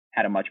McNeil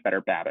had a much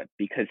better BABIP,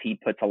 because he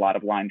puts a lot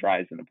of line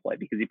drives into play,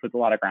 because he puts a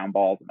lot of ground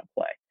balls into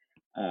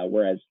play,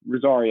 whereas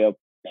Rosario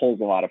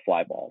pulls a lot of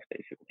fly balls,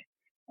 basically.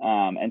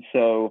 And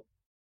so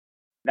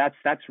that's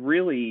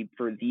really,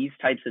 for these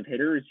types of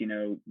hitters, you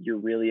know, you're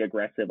really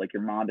aggressive, like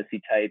your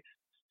Mondesi types.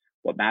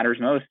 What matters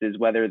most is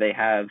whether they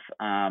have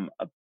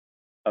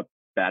a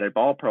batted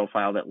ball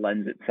profile that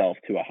lends itself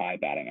to a high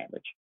batting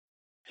average,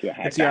 to a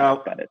high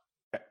BABIP.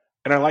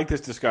 And I like this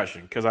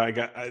discussion because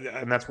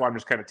and that's why I'm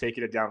just kind of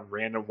taking it down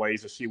random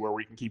ways to see where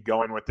we can keep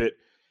going with it.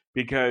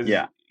 Because,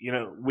 you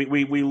know,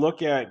 we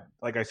look at,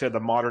 like I said, the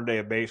modern day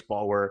of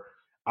baseball where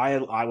I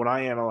when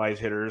I analyze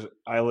hitters,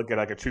 I look at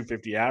like a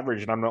 250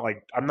 average, and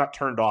I'm not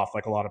turned off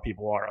like a lot of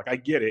people are. Like, I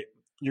get it.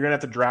 You're going to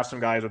have to draft some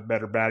guys with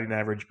better batting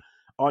average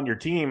on your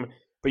team,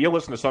 but you'll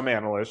listen to some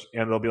analysts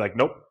and they'll be like,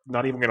 nope,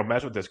 not even going to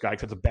mess with this guy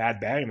because it's a bad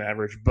batting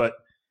average. But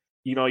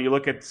you know, you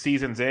look at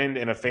season's end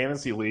in a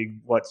fantasy league,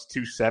 what's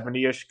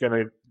 270-ish going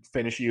to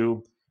finish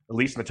you at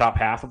least in the top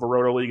half of a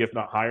roto league, if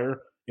not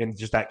higher, in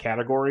just that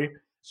category.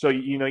 So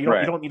you know, you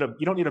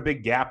don't need a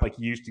big gap like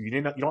you used to.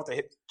 You don't have to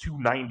hit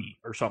 290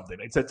 or something.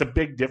 It's a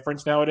big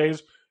difference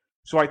nowadays.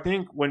 So I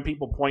think when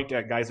people point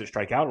at guys that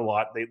strike out a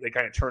lot, they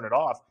kind of turn it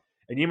off.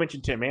 And you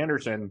mentioned Tim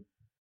Anderson,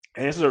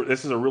 and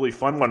this is a really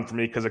fun one for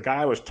me because a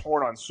guy I was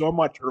torn on so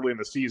much early in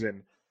the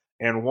season.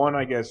 And one,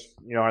 I guess,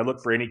 you know, I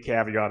look for any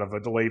caveat of a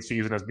delayed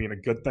season as being a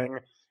good thing.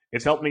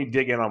 It's helped me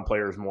dig in on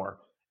players more.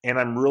 And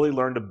I'm really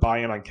learned to buy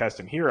in on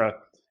Keston Hiura.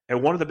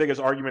 And one of the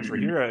biggest arguments for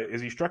Hiura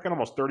is he struck out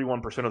almost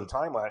 31% of the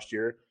time last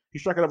year. He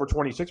struck out over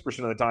 26%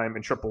 of the time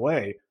in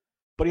AAA,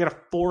 but he had a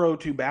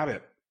 402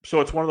 BABIP.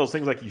 So it's one of those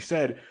things, like you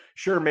said,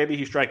 sure, maybe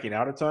he's striking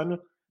out a ton,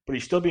 but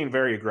he's still being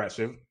very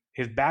aggressive.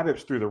 His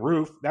BABIP's through the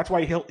roof. That's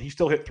why he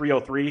still hit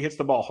 303, hits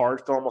the ball hard,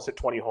 still almost hit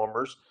 20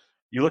 homers.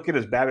 You look at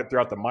his BABIP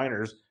throughout the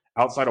minors,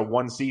 outside of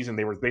one season,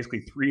 they were basically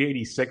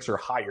 386 or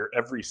higher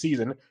every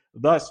season.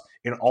 Thus,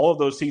 in all of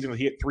those seasons,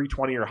 he hit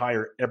 320 or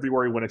higher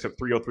everywhere he went except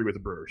 303 with the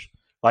Brewers.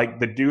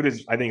 Like, the dude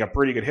is, I think, a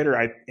pretty good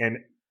hitter.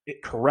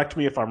 Correct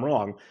me if I'm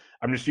wrong.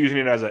 I'm just using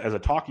it as a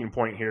talking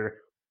point here.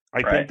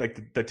 I think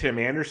like the Tim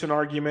Anderson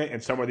argument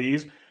and some of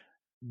these,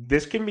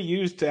 this can be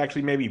used to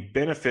actually maybe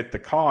benefit the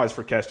cause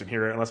for Keston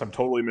Hiura, unless I'm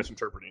totally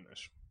misinterpreting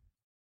this.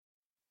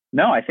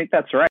 No, I think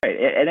that's right.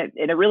 And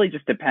it really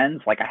just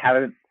depends. Like, I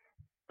haven't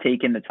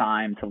taken the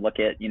time to look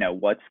at, you know,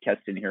 what's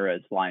Keston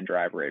Hiura's line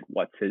drive rate,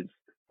 what's his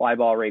fly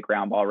ball rate,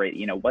 ground ball rate,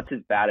 you know, what's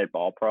his batted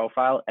ball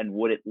profile, and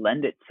would it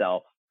lend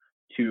itself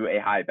to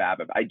a high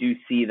BABIP? I do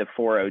see the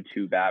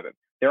 402 BABIP.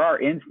 There are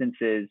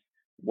instances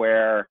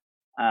where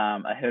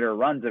a hitter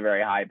runs a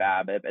very high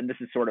BABIP, and this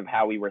is sort of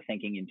how we were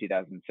thinking in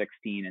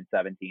 2016 and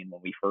 17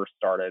 when we first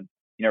started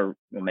well,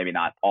 maybe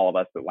not all of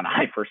us, but when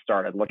I first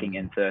started looking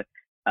into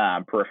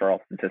peripheral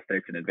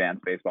statistics and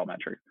advanced baseball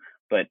metrics.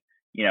 But,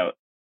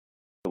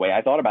 the way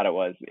I thought about it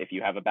was if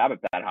you have a BABIP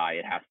that high,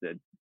 it has to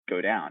go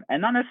down,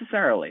 and not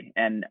necessarily.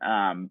 And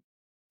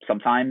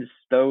sometimes,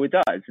 though, it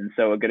does. And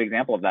so a good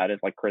example of that is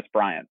like Chris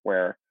Bryant,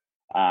 where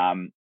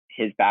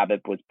his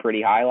BABIP was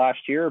pretty high last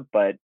year,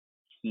 but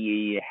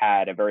he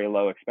had a very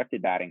low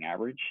expected batting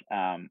average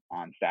on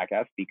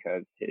Statcast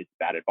because his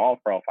batted ball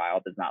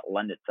profile does not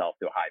lend itself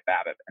to a high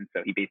BABIP. And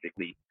so he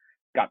basically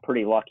got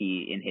pretty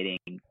lucky in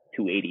hitting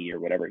 280 or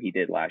whatever he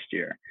did last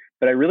year.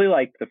 But I really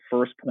like the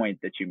first point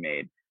that you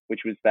made,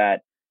 which was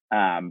that,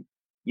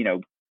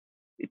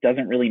 it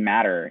doesn't really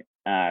matter.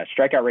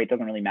 Strikeout rate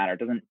doesn't really matter.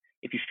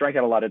 If you strike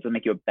out a lot, it doesn't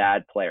make you a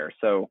bad player.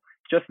 So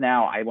just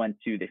now I went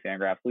to the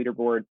Fangraphs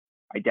leaderboard.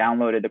 I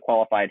downloaded the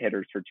qualified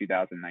hitters for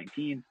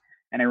 2019,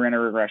 and I ran a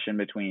regression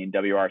between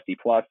WRC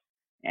plus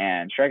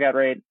and strikeout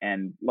rate.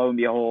 And lo and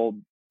behold,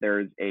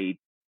 there's a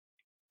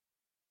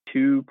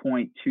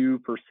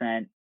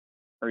 2.2%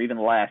 or even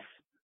less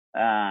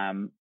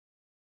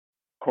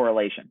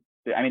correlation.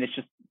 I mean, it's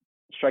just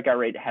strikeout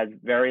rate has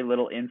very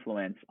little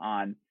influence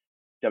on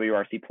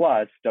WRC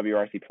plus.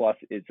 WRC plus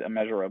is a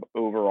measure of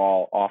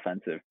overall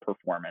offensive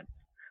performance.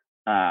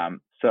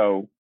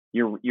 So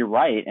you're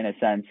right in a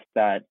sense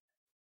that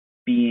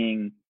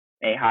being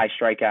a high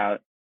strikeout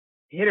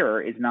hitter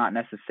is not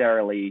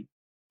necessarily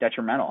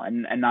detrimental,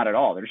 and not at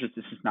all. It's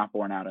just not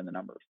borne out in the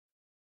numbers.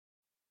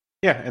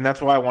 Yeah, and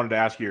that's why I wanted to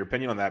ask you your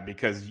opinion on that,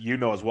 because you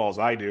know as well as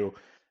I do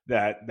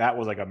that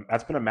was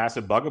that's been a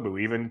massive bugaboo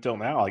even until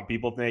now. Like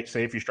people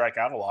say if you strike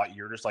out a lot,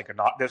 you're just like a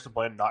not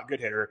disciplined, not good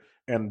hitter,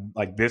 and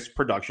like this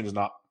production is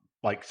not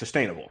like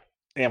sustainable.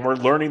 And we're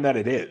learning that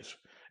it is,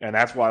 and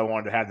that's why I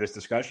wanted to have this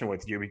discussion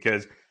with you,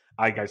 because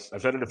I've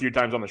said it a few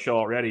times on the show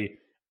already,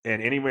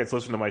 and anyone that's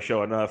listened to my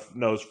show enough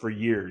knows for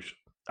years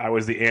I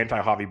was the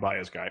anti-Javi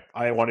Baez guy.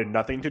 I wanted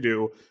nothing to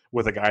do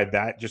with a guy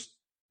that just,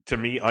 to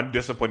me,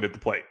 undisciplined at the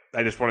plate.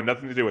 I just wanted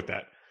nothing to do with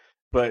that.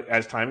 But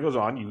as time goes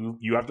on,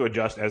 you have to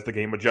adjust as the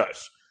game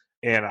adjusts.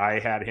 And I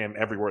had him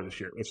everywhere this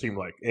year, it seemed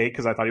like. A,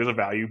 because I thought he was a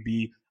value.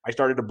 B, I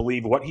started to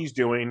believe what he's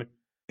doing,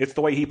 it's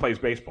the way he plays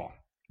baseball.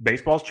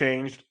 Baseball's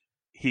changed.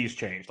 He's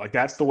changed. Like,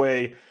 that's the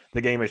way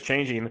the game is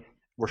changing.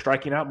 We're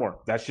striking out more.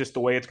 That's just the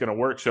way it's going to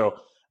work. So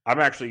I'm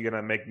actually going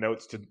to make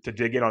notes to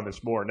dig in on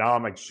this more. Now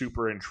I'm like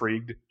super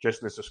intrigued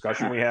just in this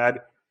discussion we had.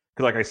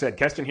 Because like I said,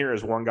 Keston here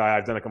is one guy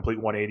I've done a complete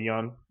 180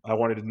 on. I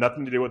wanted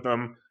nothing to do with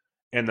him.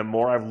 And the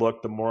more I've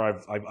looked, the more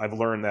I've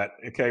learned that,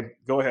 okay,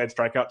 go ahead,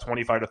 strike out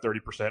 25 to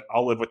 30%.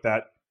 I'll live with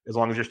that as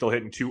long as you're still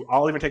hitting two.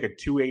 I'll even take a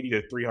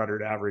 280 to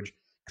 300 average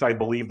because I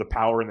believe the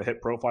power and the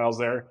hit profiles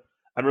there.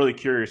 I'm really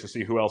curious to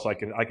see who else I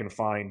can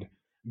find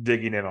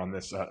digging in on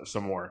this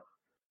some more.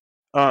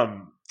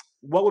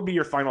 What would be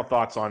your final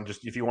thoughts on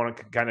just if you want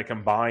to kind of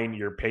combine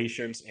your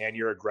patience and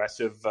your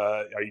aggressive?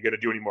 Are you going to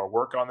do any more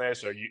work on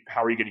this?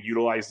 How are you going to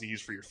utilize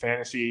these for your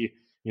fantasy,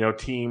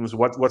 teams?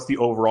 What's the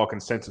overall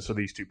consensus of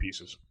these two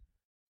pieces?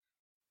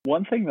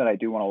 One thing that I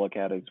do want to look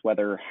at is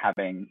whether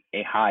having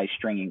a high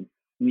stringing,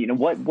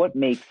 what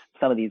makes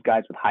some of these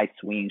guys with high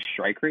swinging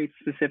strike rates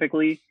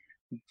specifically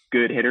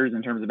good hitters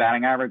in terms of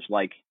batting average,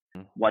 like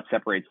what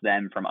separates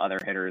them from other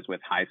hitters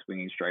with high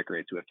swinging strike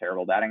rates who have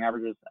terrible batting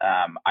averages.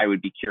 I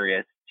would be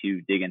curious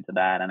to dig into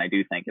that, and I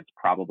do think it's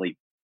probably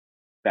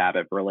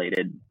BABIP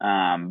related,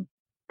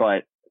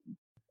 but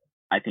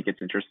I think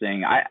it's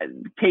interesting.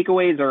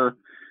 Takeaways are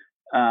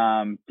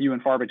few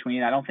and far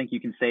between. I don't think you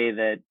can say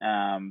that.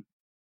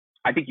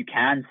 I think you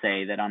can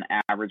say that on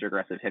average,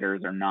 aggressive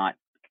hitters are not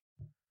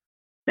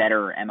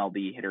better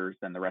MLB hitters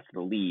than the rest of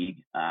the league.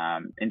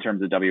 In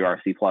terms of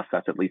WRC plus,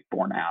 that's at least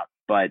borne out.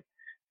 But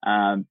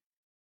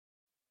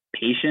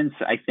patience,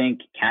 I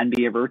think, can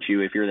be a virtue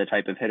if you're the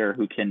type of hitter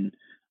who can,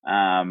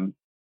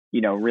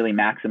 really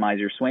maximize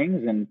your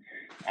swings, and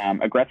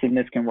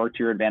aggressiveness can work to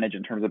your advantage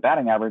in terms of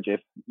batting average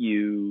if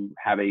you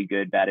have a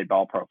good batted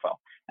ball profile.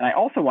 And I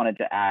also wanted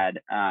to add,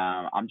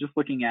 I'm just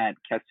looking at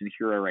Keston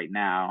Hiura right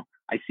now.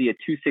 I see a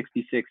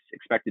 266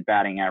 expected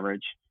batting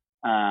average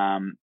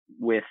and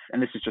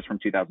this is just from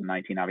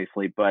 2019,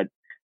 obviously, but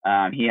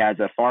he has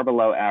a far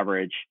below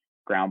average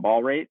ground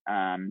ball rate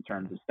in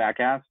terms of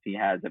Statcast. He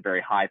has a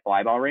very high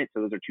fly ball rate,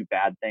 so those are two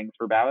bad things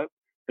for BABIP.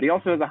 But he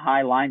also has a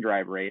high line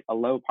drive rate, a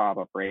low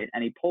pop-up rate,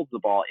 and he pulls the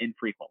ball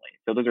infrequently.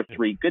 So those are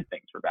three good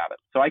things for BABIP.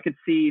 So I could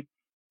see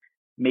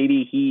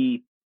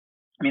maybe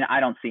I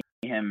don't see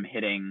him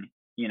hitting,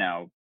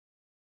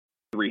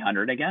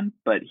 300 again,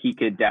 but he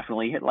could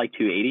definitely hit like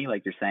 280,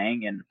 like you're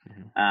saying,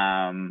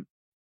 and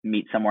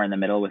meet somewhere in the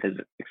middle with his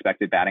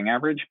expected batting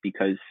average,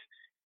 because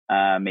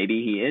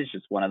maybe he is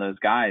just one of those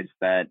guys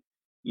that,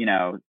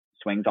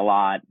 swings a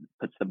lot,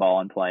 puts the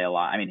ball in play a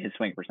lot. I mean, his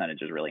swing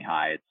percentage is really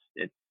high.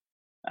 It's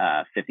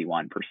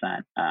 51%.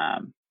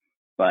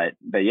 But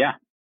yeah.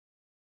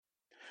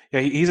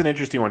 Yeah, he's an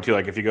interesting one too.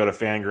 Like if you go to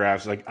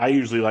Fangraphs, like I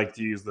usually like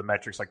to use the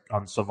metrics like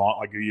on Savant,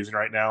 like you're using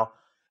right now,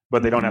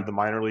 but they don't have the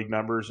minor league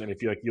numbers. And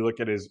if you look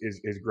at his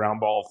ground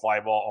ball, fly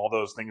ball, all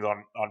those things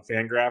on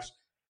Fangraphs,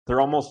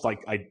 they're almost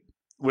like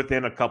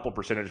within a couple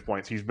percentage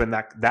points. He's been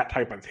that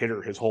type of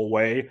hitter his whole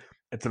way.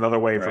 It's another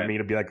way for me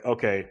to be like,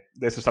 okay,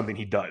 this is something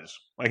he does.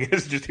 Like,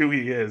 it's just who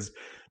he is,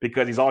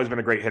 because he's always been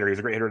a great hitter. He's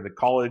a great hitter in the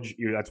college.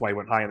 That's why he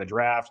went high in the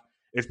draft.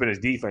 It's been his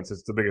defense.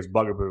 It's the biggest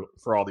bugaboo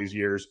for all these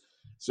years.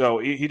 So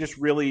he just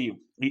really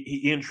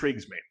he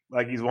intrigues me.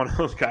 Like, he's one of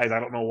those guys. I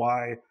don't know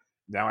why.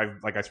 Now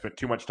I spent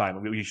too much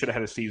time. He should have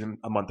had a season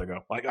a month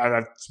ago. Like,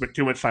 I've spent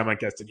too much time on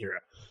Keston Hiura.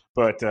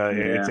 But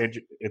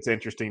it's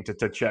interesting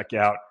to check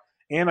out.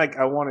 And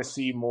I want to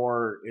see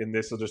more, and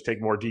this will just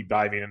take more deep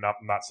diving, and I'm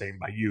not saying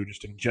by you,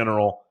 just in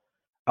general.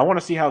 I want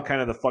to see how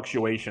kind of the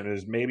fluctuation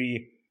is.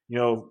 Maybe,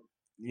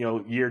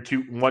 year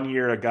two, 1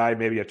 year, a guy,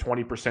 maybe a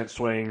 20%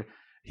 swing,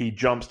 he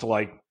jumps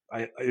to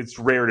it's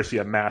rare to see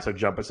a massive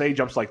jump, but say he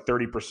jumps like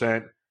 30%,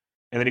 and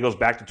then he goes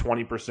back to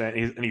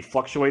 20%, and he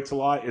fluctuates a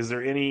lot. Is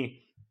there any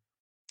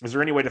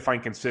way to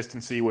find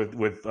consistency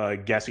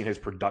with guessing his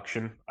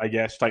production, I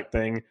guess, type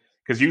thing?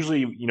 Because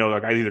usually, a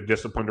guy's either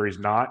disciplined or he's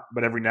not,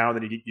 but every now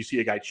and then you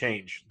see a guy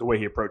change the way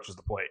he approaches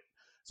the plate.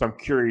 So I'm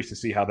curious to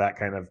see how that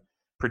kind of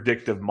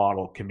predictive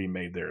model can be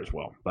made there as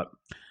well. But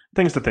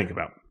things to think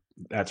about,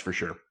 that's for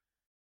sure.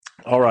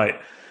 All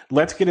right,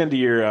 let's get into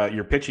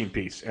your pitching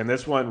piece. And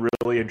this one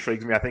really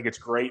intrigues me. I think it's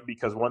great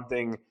because one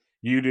thing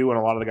you do and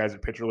a lot of the guys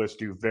at Pitcher List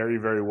do very,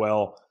 very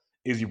well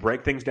is you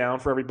break things down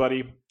for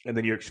everybody and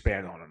then you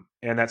expand on them.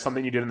 And that's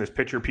something you did in this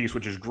pitcher piece,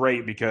 which is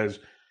great because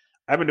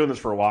I've been doing this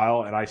for a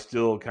while, and I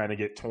still kind of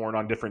get torn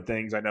on different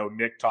things. I know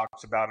Nick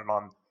talks about it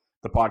on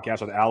the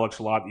podcast with Alex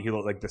a lot. He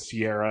like the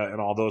Sierra and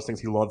all those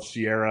things. He loves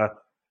Sierra.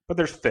 But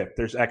there's FIP,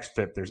 there's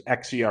XFIP, there's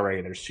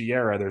XERA, there's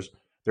Sierra,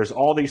 there's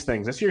all these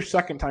things. This is your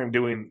second time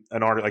doing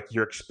an article. Like,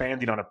 you're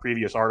expanding on a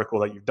previous article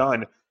that you've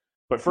done.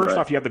 But first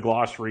off, you have the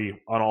glossary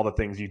on all the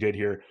things you did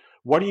here.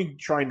 What are you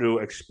trying to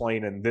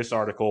explain in this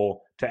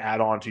article to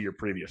add on to your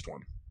previous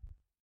one?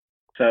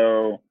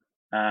 So,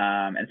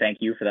 and thank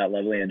you for that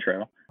lovely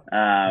intro.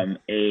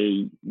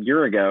 A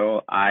year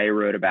ago, I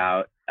wrote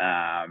about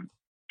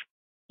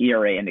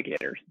ERA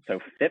indicators, so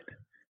FIP,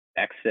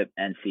 XFIP,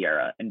 and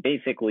Sierra. And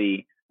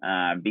basically,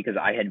 because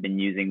I had been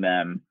using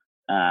them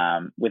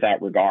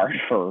without regard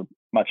for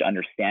much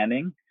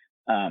understanding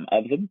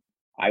of them,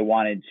 I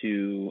wanted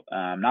to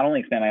not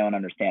only expand my own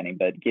understanding,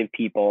 but give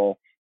people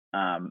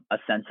a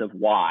sense of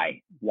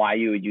why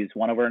you would use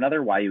one over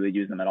another, why you would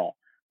use them at all.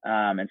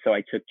 And so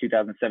I took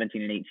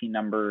 2017 and 18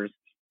 numbers,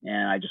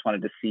 and I just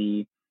wanted to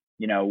see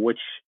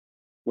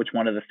which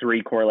one of the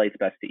three correlates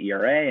best to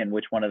ERA and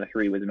which one of the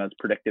three was the most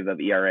predictive of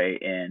ERA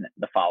in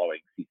the following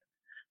season.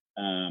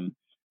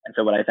 And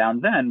so what I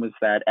found then was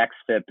that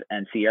XFIP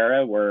and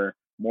Sierra were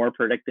more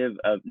predictive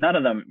of, none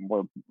of them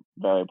were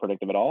very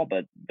predictive at all,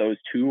 but those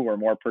two were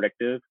more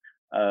predictive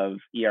of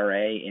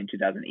ERA in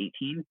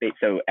 2018.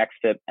 So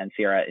XFIP and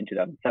Sierra in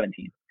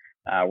 2017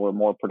 were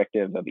more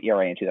predictive of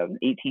ERA in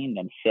 2018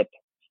 than FIP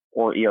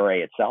or ERA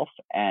itself,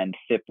 and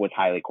FIP was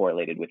highly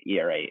correlated with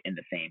ERA in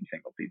the same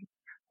single season.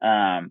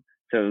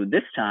 So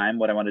this time,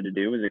 what I wanted to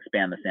do was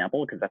expand the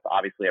sample, because that's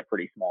obviously a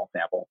pretty small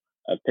sample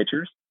of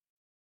pitchers.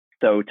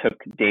 So took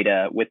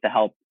data with the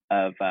help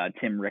of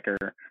Tim Ricker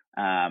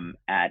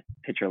at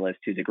Pitcher List,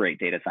 who's a great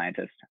data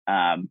scientist.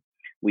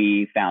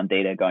 We found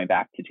data going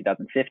back to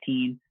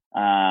 2015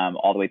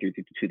 all the way through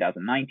to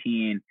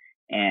 2019.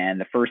 And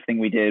the first thing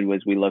we did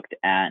was we looked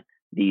at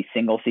the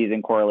single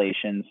season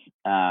correlations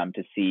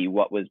to see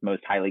what was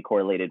most highly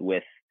correlated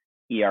with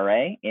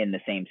ERA in the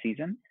same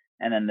season.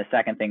 And then the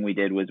second thing we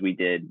did was we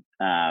did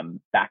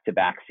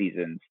back-to-back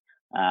seasons,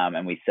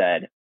 and we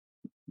said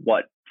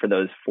what for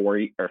those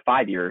 4 or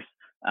 5 years,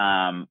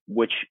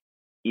 which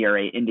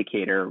ERA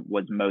indicator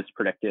was most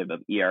predictive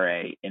of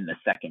ERA in the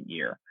second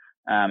year.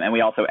 And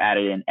we also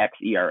added in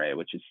xERA,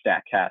 which is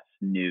StatCast's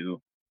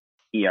new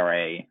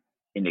ERA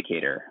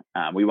indicator.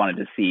 We wanted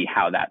to see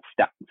how that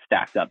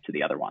stacked up to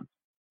the other one.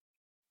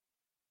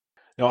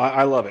 No,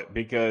 I love it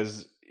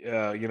because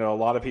a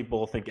lot of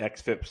people think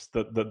xFIP's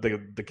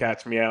the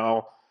cat's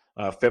meow.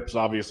 FIP's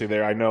obviously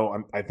there.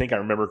 I think I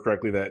remember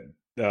correctly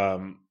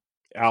that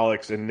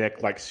Alex and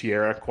Nick like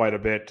Sierra quite a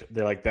bit.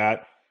 They like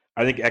that.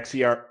 I think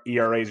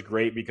xERA is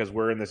great because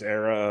we're in this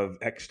era of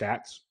X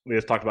stats. We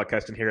just talked about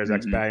Keston here as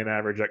X batting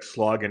average, X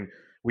slug, and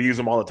we use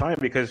them all the time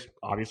because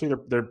obviously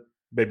they've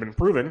been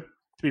proven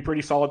to be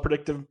pretty solid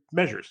predictive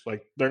measures.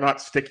 Like, they're not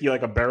sticky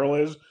like a barrel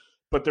is,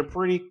 but they're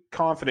pretty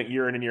confident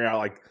year in and year out.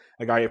 Like,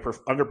 a guy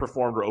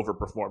underperformed or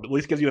overperformed, at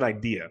least gives you an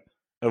idea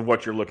of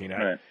what you're looking at.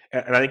 Right.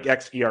 And I think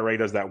xERA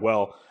does that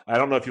well. I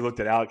don't know if you looked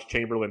at Alex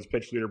Chamberlain's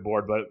pitch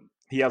leaderboard, but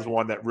he has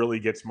one that really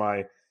gets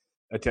my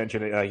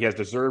attention. He has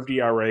deserved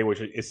ERA, which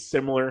is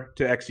similar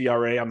to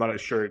xERA. I'm not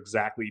sure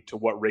exactly to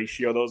what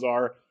ratio those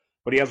are,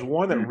 but he has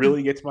one that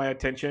really gets my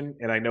attention,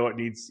 and I know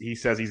he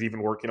says he's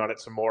even working on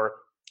it some more.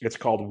 It's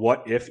called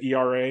What If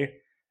ERA,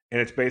 and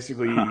it's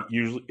basically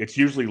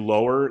usually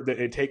lower.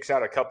 It takes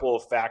out a couple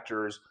of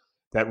factors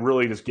that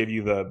really just give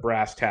you the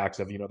brass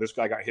tacks of, this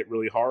guy got hit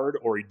really hard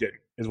or he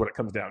didn't, is what it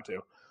comes down to.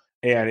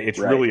 And it's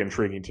really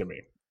intriguing to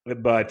me.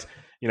 But,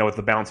 with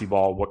the bouncy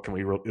ball, what can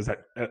is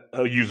that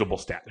a usable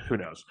stat? Who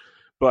knows?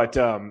 But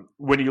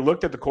when you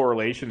looked at the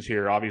correlations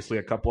here, obviously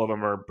a couple of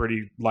them are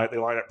they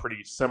line up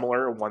pretty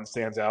similar. One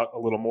stands out a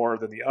little more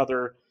than the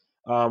other.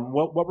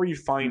 What were you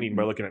finding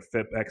by looking at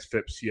FIP,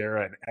 XFIP,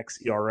 Sierra, and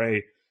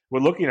XERA?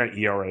 We're looking at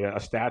ERA, a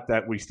stat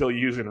that we still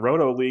use in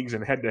roto leagues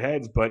and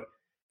head-to-heads, but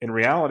in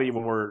reality,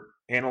 when we're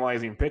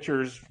analyzing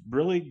pitchers,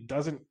 really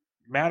doesn't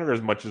matter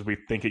as much as we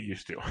think it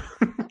used to.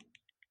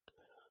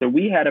 So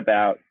we had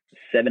about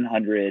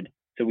 700.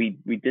 So we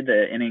did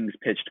the innings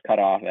pitched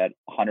cutoff at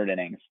 100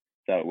 innings.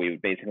 So we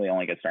would basically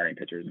only get starting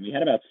pitchers. And we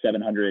had about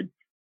 700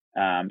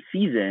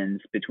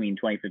 seasons between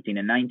 2015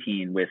 and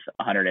 19 with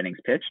 100 innings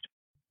pitched.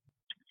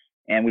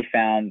 And we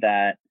found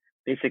that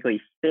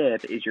basically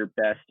FIP is your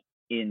best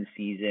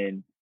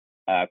in-season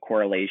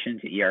correlation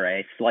to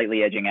ERA,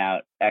 slightly edging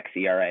out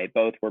XERA.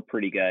 Both were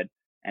pretty good,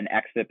 and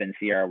XFIP and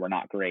Sierra were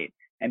not great.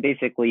 And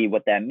basically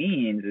what that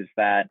means is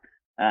that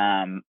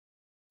so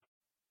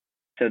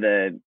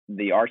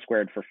the R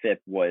squared for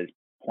FIP was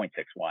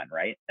 0.61,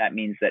 right? That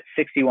means that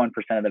 61%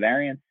 of the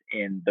variance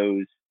in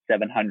those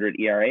 700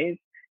 ERAs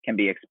can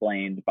be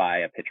explained by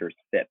a pitcher's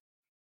FIP.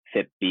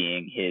 FIP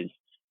being his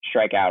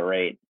strikeout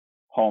rate,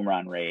 home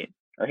run rate,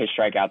 or his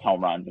strikeouts,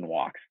 home runs, and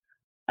walks.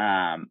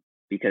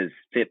 Because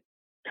FIP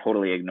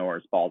totally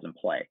ignores balls in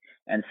play.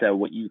 And so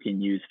what you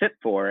can use FIP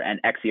for, and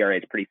XERA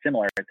is pretty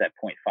similar, it's at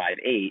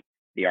 0.58,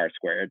 the R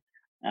squared.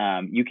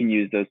 You can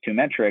use those two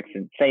metrics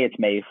and say it's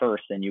May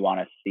 1st and you want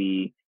to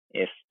see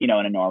if, in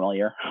a normal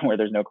year where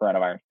there's no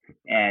coronavirus,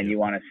 and you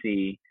want to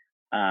see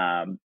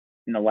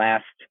in the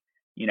last,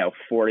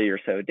 40 or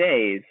so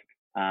days,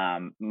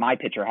 my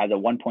pitcher has a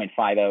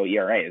 1.50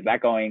 ERA. Is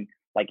that going,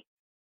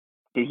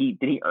 did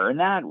he earn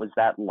that? Was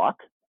that luck?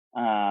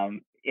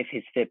 If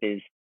his FIP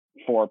is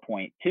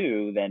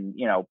 4.2, then,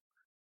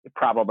 it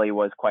probably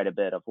was quite a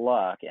bit of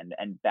luck and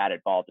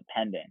batted ball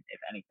dependent, if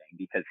anything,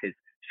 because his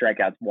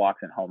strikeouts,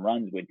 walks, and home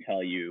runs would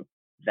tell you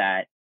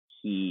that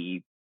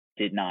he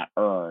did not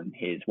earn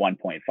his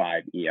 1.5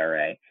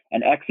 ERA.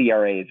 And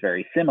XERA is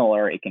very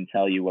similar. It can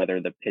tell you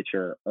whether the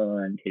pitcher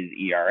earned his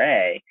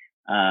ERA.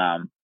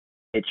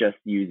 It just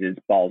uses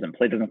balls in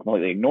play. It doesn't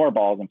completely ignore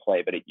balls in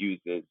play, but it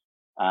uses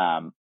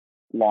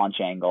launch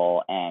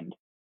angle and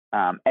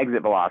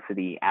exit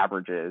velocity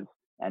averages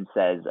and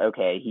says,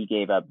 okay, he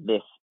gave up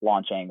this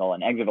launch angle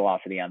and exit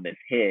velocity on this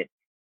hit.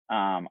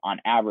 On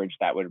average,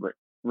 that would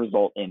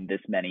result in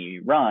this many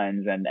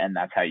runs, and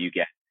that's how you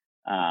get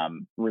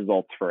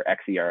results for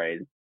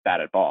XERA's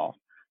batted ball.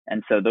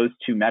 And so those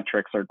two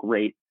metrics are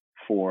great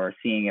for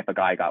seeing if a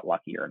guy got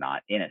lucky or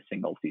not in a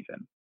single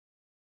season.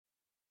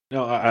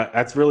 No,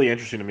 that's really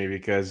interesting to me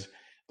because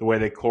the way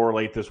they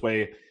correlate this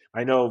way,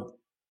 I know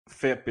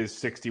FIP is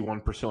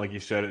 61%, like you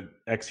said,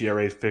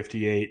 XERA is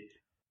 58.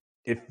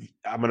 If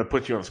I'm going to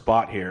put you on the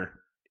spot here,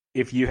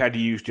 if you had to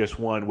use just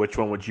one, which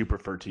one would you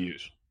prefer to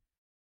use?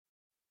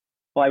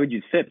 Well, I would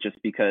use FIP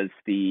just because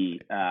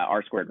the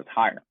R squared was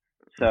higher.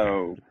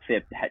 So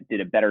FIP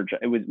did a better job.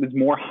 It was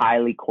more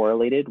highly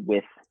correlated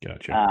with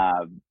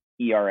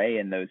ERA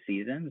in those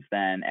seasons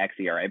than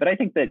XERA. But I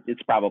think that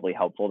it's probably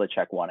helpful to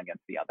check one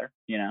against the other,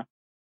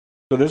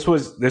 So this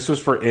was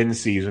for in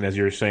season, as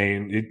you're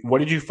saying. What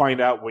did you find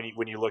out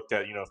when you looked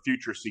at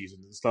future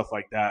seasons and stuff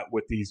like that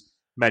with these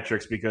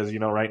metrics? Because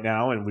right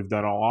now, and we've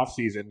done all off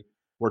season,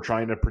 we're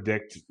trying to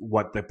predict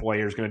what the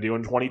player is going to do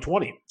in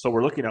 2020. So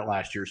we're looking at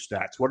last year's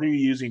stats. What are you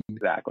using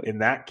in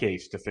that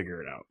case to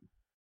figure it out?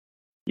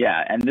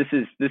 Yeah, and this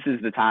is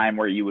the time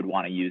where you would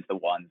want to use the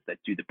ones that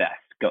do the best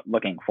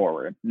looking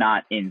forward,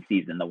 not in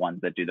season, the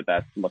ones that do the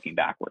best looking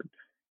backward.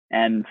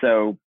 And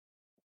so,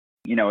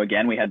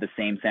 again, we had the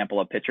same sample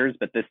of pitchers,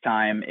 but this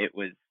time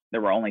there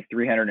were only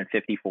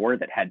 354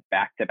 that had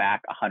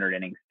back-to-back 100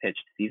 innings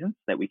pitched seasons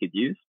that we could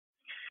use.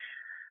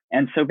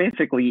 And so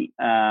basically,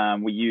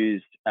 we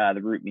used the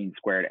root mean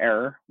squared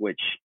error, which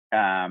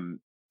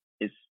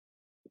is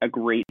a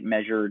great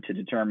measure to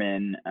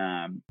determine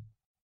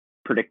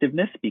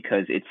predictiveness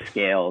because it's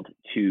scaled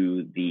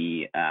to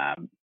the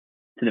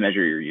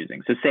measure you're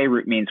using. So say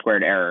root mean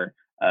squared error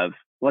of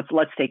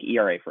let's take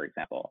ERA for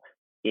example.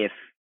 If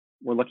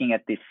we're looking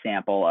at this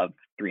sample of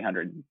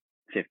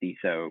 350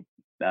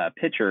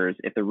 pitchers,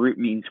 if the root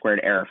mean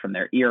squared error from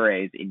their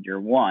ERAs in year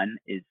one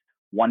is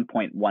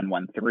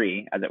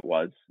 1.113, as it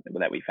was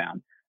that we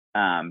found,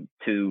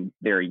 to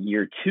their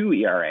year two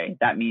ERA,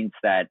 that means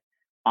that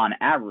on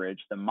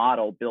average, the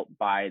model built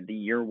by the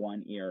year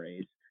one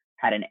ERAs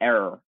had an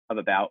error of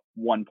about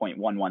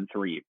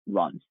 1.113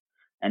 runs.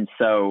 And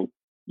so,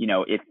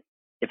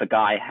 if a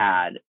guy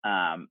had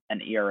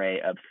an ERA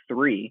of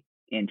 3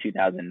 in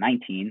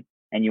 2019,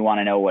 and you want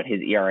to know what his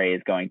ERA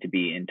is going to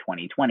be in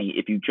 2020,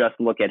 if you just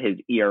look at his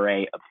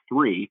ERA of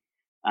 3,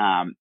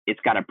 it's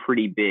got a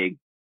pretty big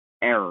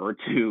error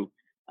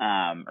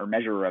or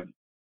measure of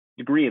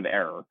degree of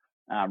error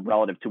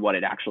relative to what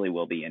it actually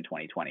will be in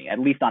 2020, at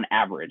least on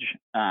average.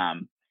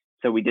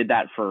 So we did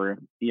that for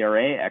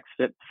ERA,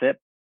 XFIP, FIP,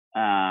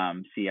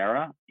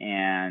 Sierra,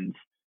 and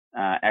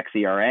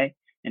XERA.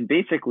 And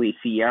basically,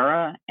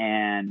 Sierra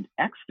and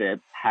XFIP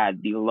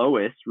had the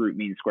lowest root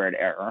mean squared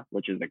error,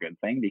 which is a good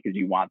thing because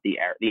you want the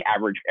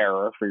average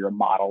error for your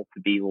model to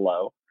be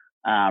low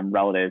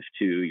relative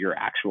to your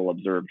actual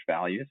observed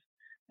values.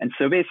 And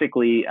so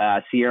basically,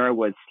 Sierra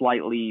was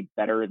slightly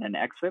better than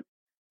XFIP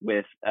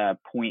with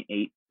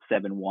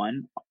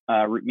 0.871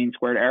 root mean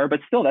squared error, but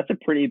still, that's a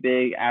pretty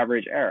big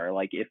average error.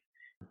 Like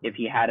if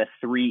he had a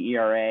 3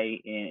 ERA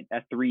in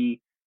a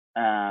 3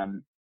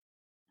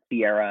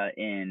 Sierra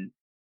in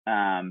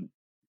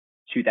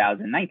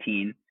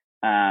 2019,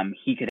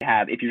 he could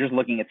have, if you're just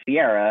looking at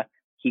Sierra,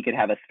 he could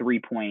have a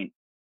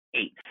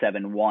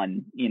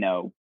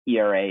 3.871,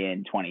 ERA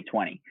in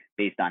 2020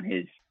 based on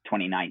his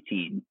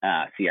 2019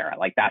 Sierra.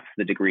 Like that's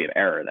the degree of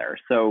error there.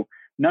 So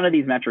none of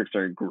these metrics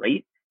are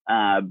great,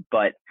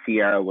 but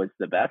Sierra was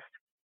the best.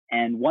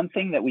 And one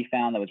thing that we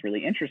found that was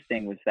really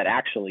interesting was that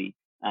actually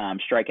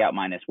strikeout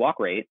minus walk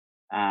rate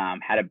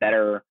had a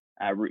better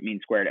root mean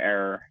squared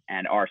error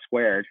and R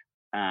squared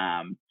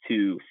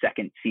to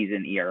second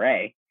season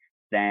ERA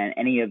than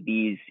any of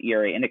these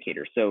ERA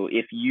indicators. So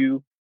if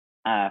you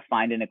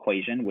find an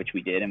equation, which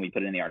we did and we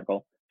put it in the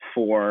article,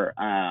 for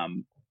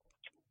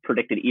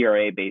predicted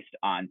ERA based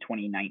on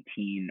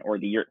 2019 or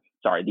the year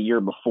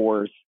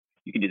before's,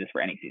 you can do this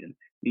for any season,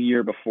 the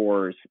year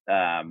before's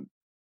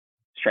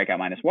strikeout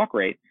minus walk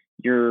rate,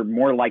 you're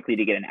more likely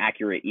to get an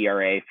accurate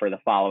ERA for the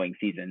following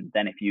season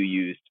than if you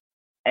used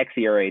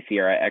xERA,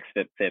 Sierra,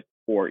 xFIP, FIP,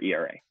 or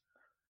ERA.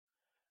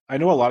 I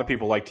know a lot of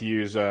people like to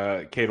use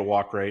K to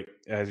walk rate,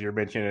 as you're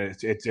mentioning.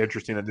 It's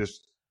interesting that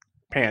this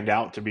panned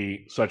out to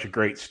be such a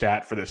great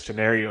stat for this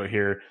scenario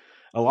here.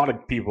 A lot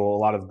of people, a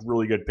lot of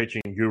really good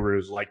pitching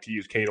gurus like to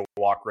use K to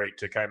walk rate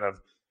to kind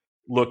of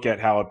look at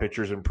how a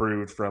pitcher's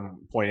improved from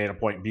point A to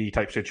point B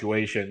type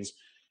situations.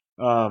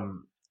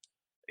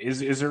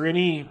 Is there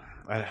any,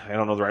 I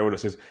don't know the right word to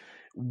say,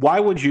 why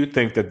would you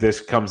think that this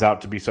comes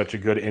out to be such a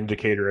good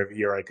indicator of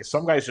ERA? Because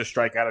some guys just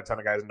strike out a ton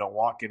of guys and don't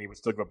walk any, but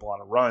still give up a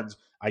lot of runs.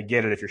 I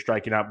get it. If you're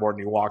striking out more than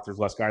you walk, there's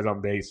less guys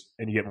on base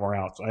and you get more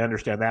outs. I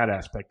understand that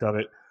aspect of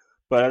it.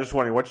 But I was just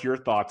wondering, what's your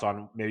thoughts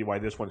on maybe why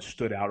this one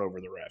stood out over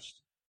the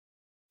rest?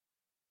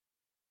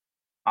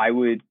 I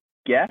would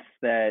guess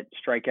that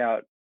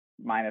strikeout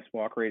minus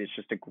walk rate is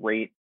just a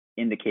great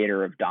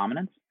indicator of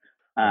dominance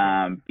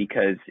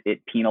because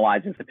it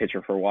penalizes the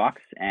pitcher for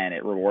walks and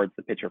it rewards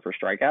the pitcher for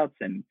strikeouts.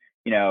 And,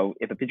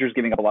 if a pitcher is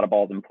giving up a lot of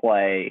balls in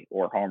play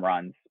or home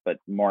runs, but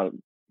more,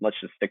 let's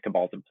just stick to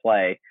balls in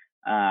play,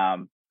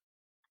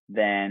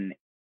 then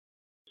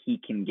he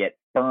can get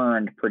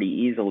burned pretty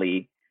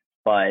easily,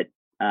 but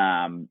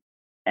and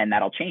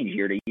that'll change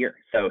year to year.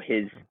 So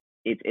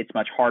it's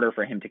much harder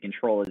for him to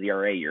control his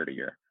ERA year to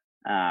year.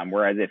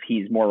 Whereas if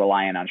he's more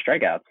reliant on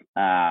strikeouts,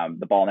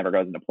 the ball never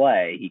goes into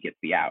play, he gets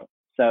the out.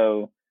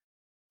 So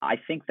I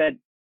think that,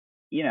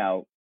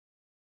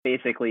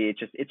 basically it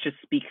just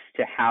speaks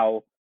to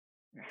how,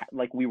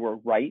 like, we were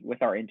right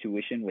with our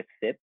intuition with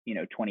FIP,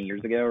 20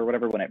 years ago or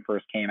whatever, when it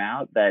first came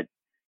out, that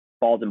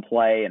balls in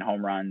play and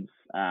home runs,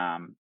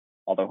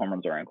 although home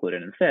runs are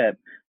included in FIP,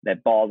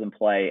 that balls in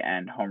play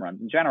and home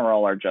runs in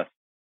general are just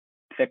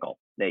fickle.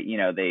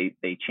 They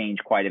change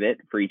quite a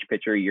bit for each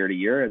pitcher year to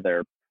year.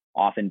 They're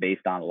often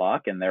based on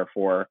luck, and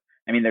therefore,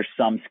 there's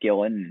some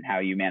skill in how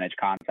you manage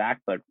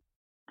contact, but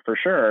for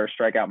sure,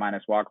 strikeout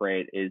minus walk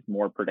rate is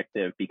more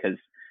predictive because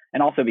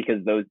in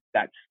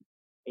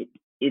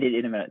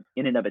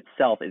and of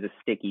itself is a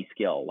sticky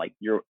skill. Like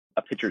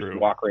a pitcher's True.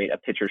 Walk rate, a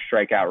pitcher's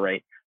strikeout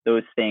rate,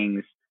 those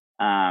things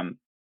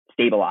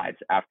stabilize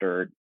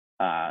after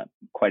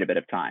quite a bit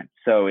of time.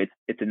 So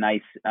it's a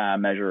nice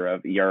measure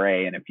of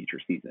ERA in a future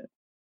season.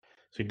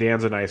 See,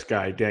 Dan's a nice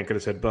guy. Dan could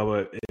have said,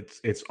 Bubba,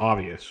 it's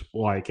obvious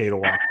why K to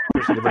walk.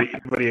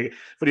 but he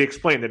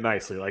explained it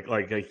nicely, like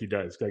he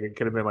does. Like, it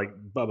could have been like,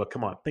 Bubba,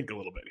 come on, think a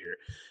little bit here.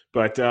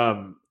 But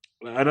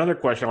another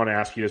question I want to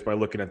ask you is, by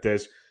looking at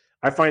this,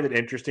 I find it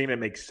interesting. It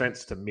makes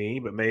sense to me,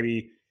 but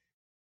maybe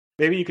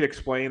you could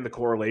explain the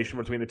correlation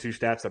between the two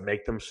stats that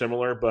make them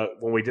similar. But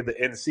when we did the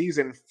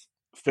in-season,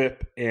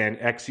 FIP and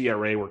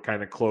xERA were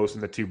kind of close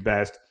in the two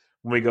best.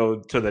 When we go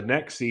to the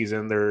next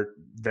season, they're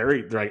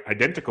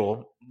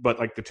identical, but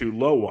like the two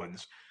low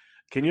ones.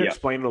 Can you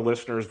explain to the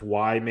listeners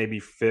why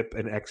maybe FIP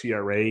and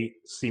xERA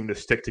seem to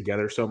stick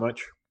together so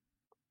much?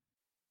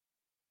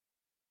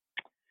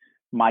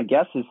 My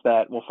guess is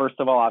that, well, first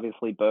of all,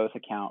 obviously both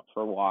account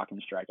for walk and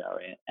strikeout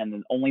rate. And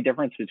the only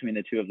difference between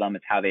the two of them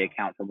is how they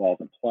account for balls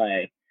in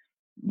play.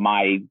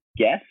 My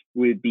guess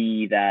would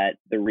be that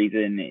the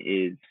reason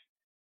is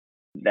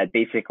that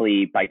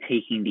basically by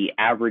taking the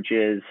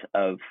averages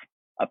of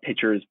a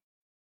pitcher's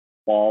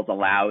balls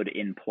allowed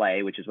in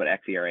play, which is what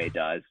xERA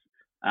does,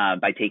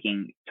 by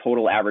taking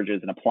total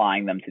averages and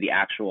applying them to the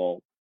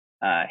actual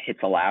hits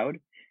allowed,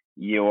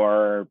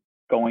 you're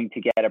going to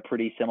get a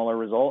pretty similar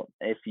result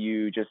if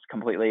you just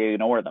completely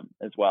ignore them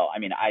as well. I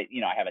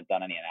haven't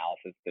done any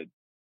analysis to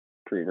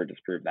prove or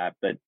disprove that,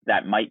 but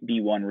that might be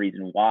one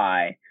reason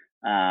why,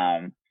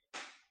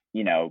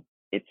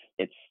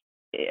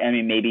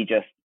 maybe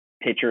just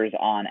pitchers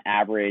on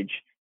average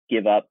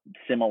give up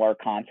similar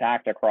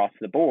contact across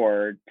the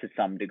board to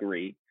some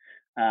degree.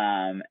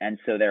 And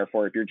so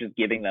therefore, if you're just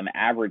giving them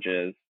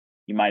averages,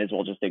 you might as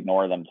well just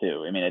ignore them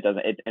too. I mean,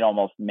 it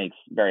almost makes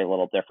very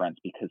little difference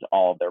because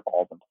all of their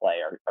balls in play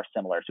are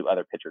similar to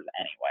other pitchers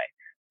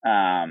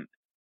anyway.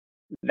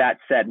 That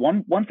said,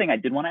 one thing I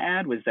did want to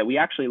add was that we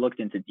actually looked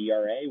into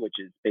DRA, which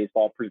is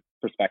Baseball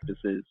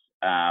Prospectus's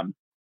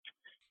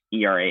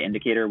ERA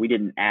indicator. We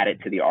didn't add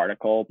it to the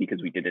article because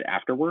we did it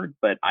afterward,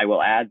 but I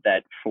will add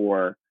that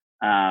for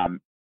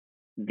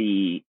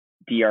the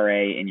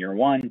DRA in year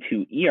 1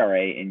 to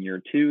ERA in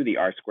year 2, the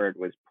R squared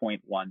was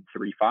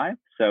 0.135.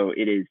 So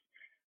it is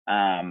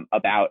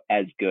about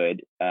as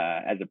good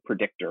as a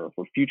predictor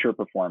for future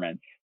performance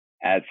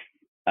as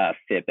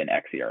FIP and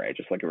xERA,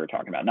 just like we were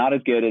talking about. Not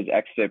as good as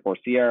xFIP or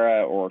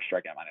SIERA or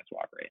strikeout minus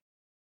walk rate.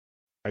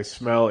 I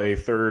smell a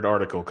third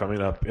article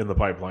coming up in the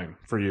pipeline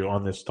for you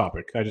on this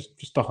topic. I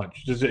just a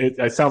hunch.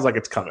 It sounds like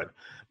it's coming,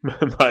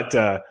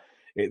 but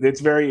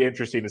it's very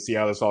interesting to see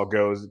how this all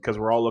goes because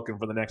we're all looking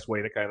for the next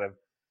way to kind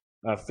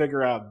of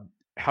figure out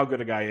how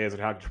good a guy is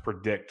and how to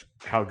predict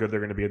how good they're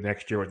going to be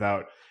next year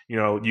without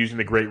using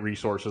the great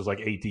resources like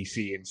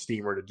ATC and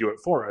Steamer to do it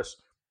for us.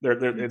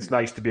 It's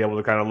nice to be able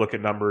to kind of look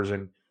at numbers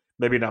and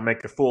maybe not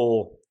make a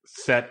full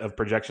set of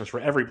projections for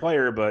every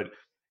player, but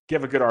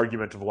give a good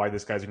argument of why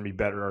this guy's going to be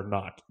better or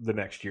not the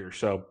next year.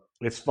 So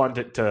it's fun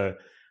to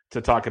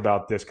talk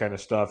about this kind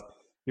of stuff.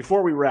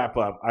 Before we wrap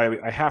up,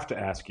 I have to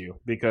ask you,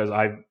 because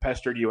I've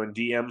pestered you in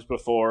DMs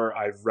before.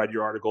 I've read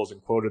your articles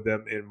and quoted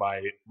them in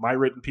my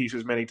written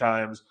pieces many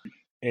times.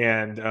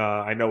 And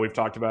I know we've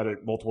talked about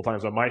it multiple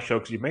times on my show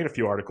because you've made a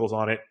few articles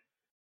on it.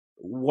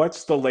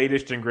 What's the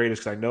latest and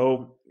greatest? I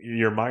know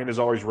your mind is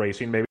always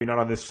racing, maybe not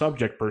on this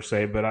subject per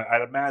se, but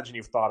I'd imagine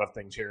you've thought of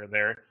things here and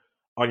there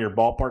on your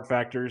ballpark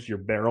factors, your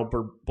barrel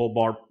per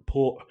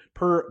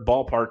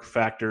ballpark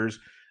factors.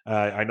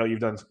 I know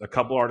you've done a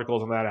couple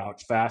articles on that.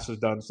 Alex Fast has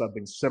done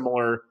something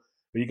similar,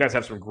 but you guys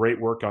have some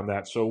great work on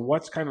that. So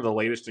what's kind of the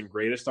latest and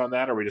greatest on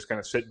that? Or are we just kind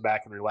of sitting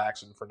back and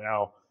relaxing for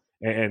now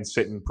and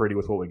sitting pretty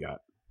with what we got?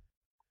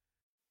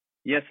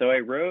 Yeah, so I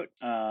wrote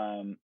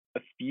a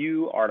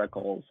few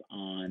articles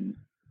on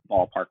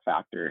ballpark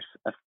factors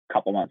a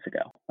couple months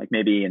ago, like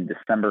maybe in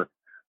December,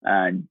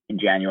 in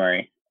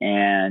January.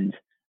 And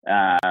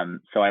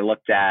so I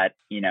looked at,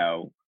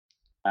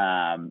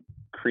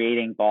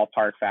 creating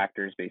ballpark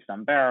factors based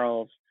on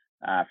barrels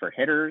for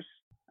hitters.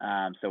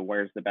 So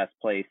where's the best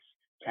place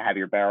to have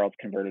your barrels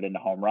converted into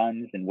home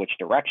runs and which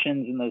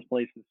directions in those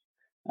places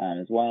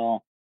as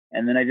well.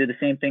 And then I did the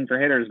same thing for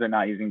hitters, but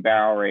not using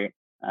barrel rate,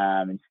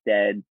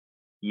 instead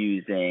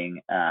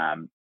using,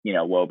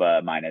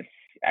 WOBA minus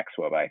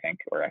xWOBA, I think,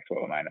 or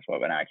xWOBA minus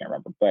WOBA. Now I can't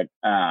remember, but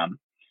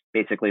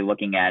basically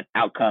looking at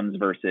outcomes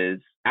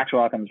versus actual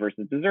outcomes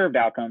versus deserved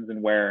outcomes,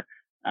 and where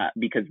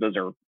because those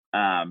are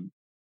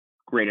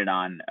graded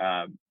on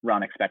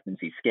run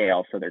expectancy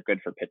scale, so they're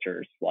good for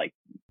pitchers, like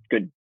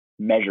good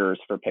measures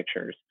for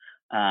pitchers.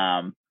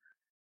 I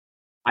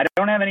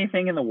don't have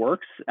anything in the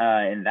works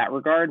in that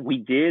regard. We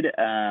did,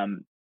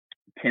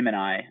 Tim and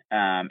I,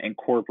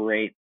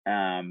 incorporate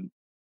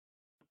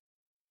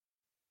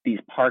these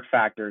park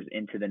factors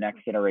into the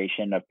next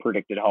iteration of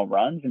predicted home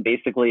runs. And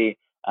basically,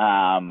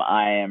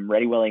 I am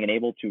ready, willing, and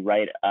able to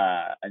write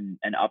an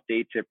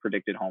update to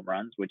predicted home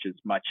runs, which is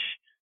much,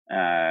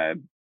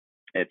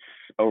 it's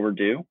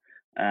overdue.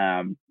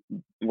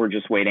 We're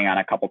just waiting on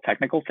a couple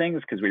technical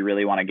things because we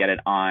really want to get it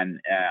on.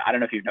 I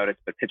don't know if you've noticed,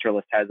 but Pitcher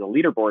List has a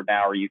leaderboard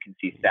now where you can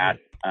see stats.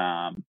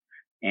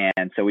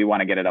 And so we want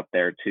to get it up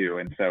there too.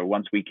 And so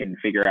once we can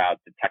figure out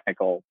the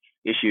technical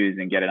issues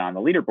and get it on the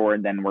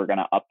leaderboard, then we're going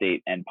to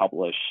update and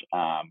publish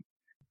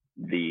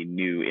the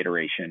new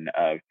iteration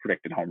of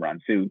predicted home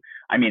runs. So,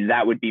 I mean,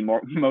 that would be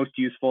most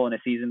useful in a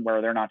season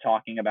where they're not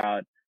talking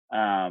about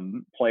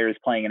players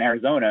playing in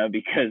Arizona,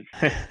 because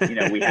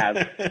we have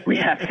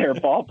their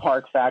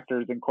ballpark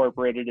factors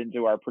incorporated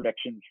into our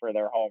predictions for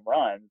their home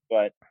runs.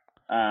 But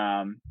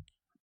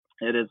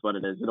it is what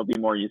it is. It'll be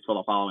more useful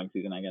the following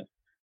season, I guess.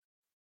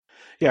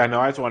 Yeah, no,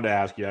 I just wanted to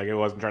ask you. I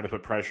wasn't trying to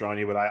put pressure on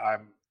you, but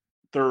I'm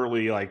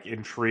thoroughly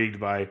intrigued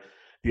by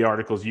the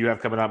articles you have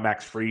coming out.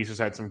 Max Freeze has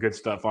had some good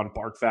stuff on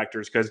park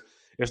factors, because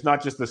it's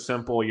not just the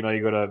simple, you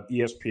go to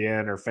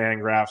ESPN or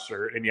Fangraphs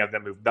or any of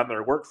them who've done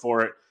their work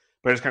for it,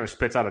 but it just kind of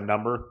spits out a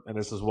number. And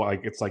this is why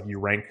it's like you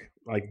rank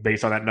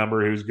based on that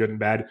number who's good and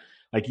bad.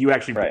 You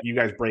actually, right. You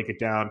guys break it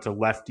down to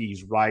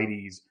lefties,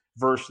 righties,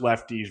 versus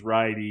lefties,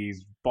 righties,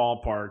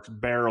 ballparks,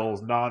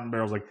 barrels,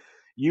 non-barrels.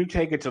 You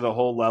take it to the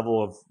whole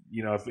level of,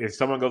 if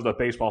someone goes to the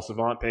Baseball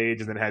Savant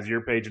page and then has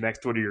your page next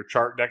to it or your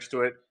chart next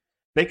to it,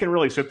 they can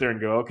really sit there and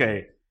go,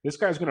 okay, this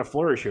guy's going to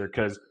flourish here.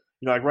 Because,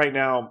 right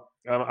now,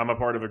 I'm a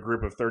part of a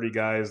group of 30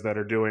 guys that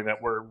are doing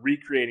that. We're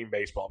recreating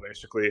baseball,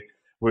 basically.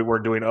 We're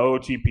doing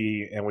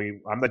OOTP,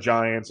 and I'm the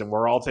Giants, and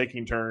we're all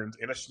taking turns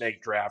in a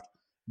snake draft,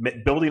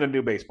 building a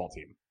new baseball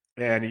team.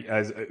 And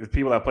as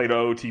people that played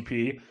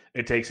OOTP,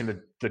 it takes into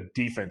the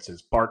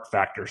defenses, bark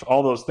factors,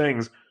 all those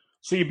things.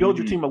 So you build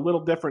your team a little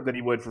different than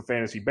you would for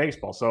fantasy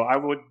baseball. So I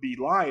would be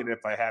lying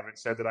if I haven't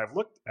said that I've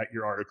looked at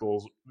your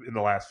articles in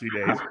the last few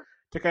days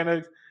to kind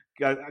of –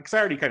 because I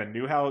already kind of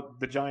knew how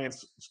the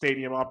Giants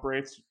stadium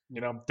operates.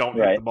 Don't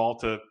hit the ball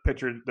to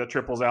pitcher the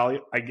triples alley.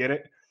 I get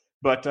it.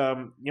 But,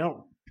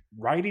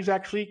 righties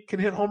actually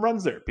can hit home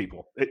runs there,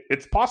 people.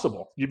 It's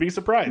possible. You'd be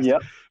surprised.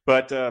 Yep.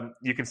 But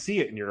you can see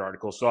it in your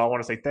article. So I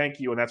want to say thank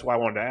you, and that's why I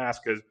wanted to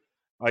ask, because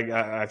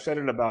I've said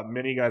it about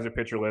many guys at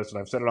Pitcher List,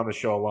 and I've said it on the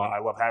show a lot. I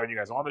love having you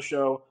guys on the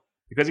show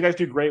because you guys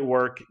do great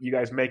work. You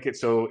guys make it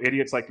so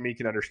idiots like me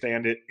can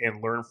understand it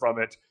and learn from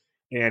it.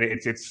 And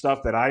it's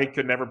stuff that I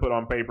could never put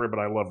on paper, but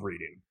I love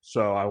reading.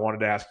 So I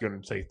wanted to ask you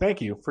and say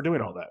thank you for doing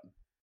all that.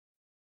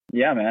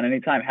 Yeah, man.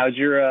 Anytime. How's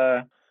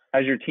your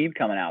team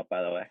coming out,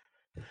 by the way?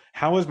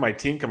 How is my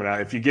team coming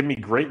out? If you give me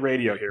great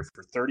radio here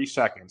for 30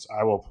 seconds,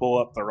 I will pull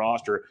up the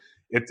roster.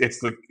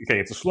 It's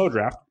a slow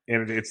draft,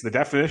 and it's the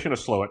definition of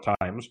slow at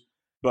times.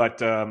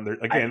 But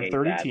again,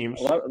 30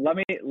 teams. Let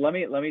me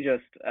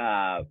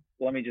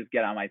just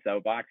get on my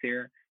soapbox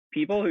here.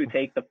 People who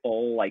take the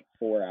full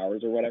 4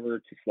 hours or whatever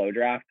to slow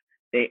draft,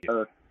 they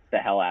irk the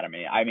hell out of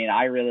me. I mean,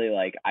 I really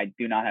I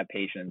do not have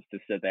patience to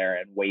sit there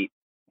and wait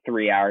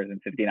 3 hours and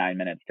 59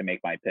 minutes to make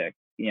my pick,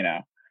 and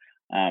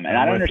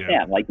I don't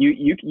understand.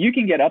 You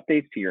can get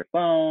updates to your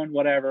phone,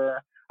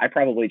 whatever. I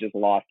probably just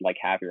lost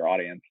half your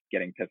audience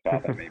getting pissed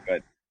off at me,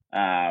 but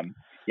tell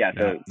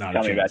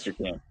me about your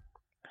team.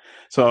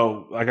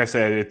 So, like I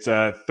said, it's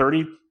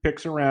 30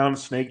 picks around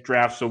snake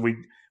draft. So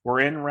we're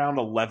in round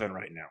 11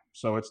 right now.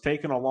 So it's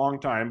taken a long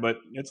time, but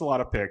it's a lot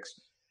of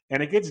picks.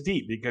 And it gets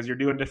deep because you're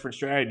doing different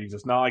strategies.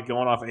 It's not like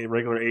going off a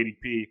regular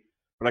ADP.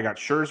 But I got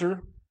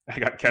Scherzer. I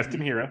got Keston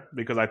Hiura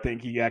because I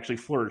think he actually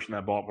flourished in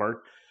that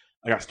ballpark.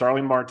 I got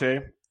Starling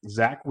Marte,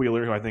 Zach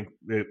Wheeler, who I think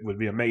it would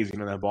be amazing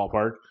in that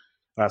ballpark.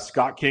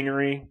 Scott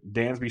Kingery,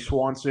 Dansby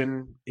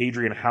Swanson,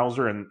 Adrian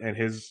Hauser, and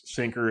his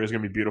sinker is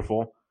going to be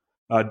beautiful.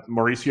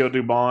 Mauricio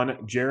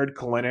Dubon, Jared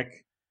Kalenic,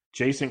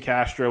 Jason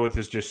Castro with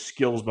his just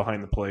skills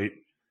behind the plate.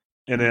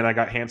 And then I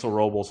got Hansel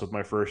Robles as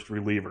my first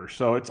reliever.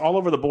 So it's all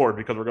over the board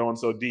because we're going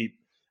so deep.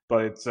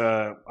 But it's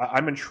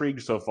I'm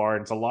intrigued so far,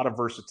 and it's a lot of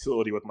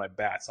versatility with my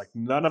bats.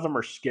 None of them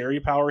are scary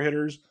power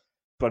hitters,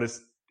 but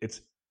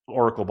it's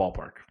Oracle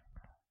Ballpark.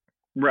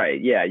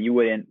 Right. Yeah. You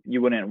wouldn't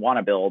want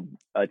to build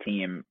a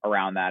team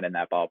around that in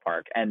that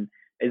ballpark. And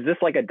is this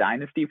a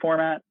dynasty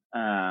format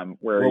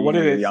where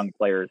your young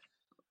players?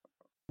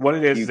 What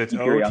it is it's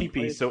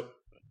OTP. So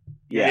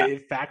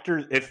it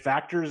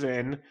factors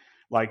in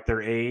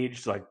their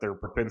age, their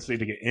propensity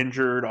to get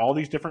injured, all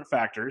these different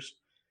factors.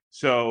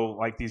 So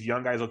these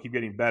young guys will keep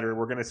getting better.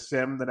 We're going to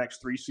sim the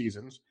next 3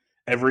 seasons.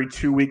 Every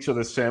 2 weeks of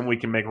the sim, we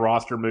can make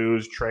roster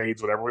moves,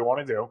 trades, whatever we want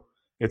to do.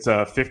 It's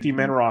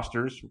 50-man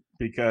rosters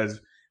because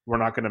we're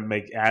not going to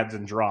make adds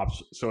and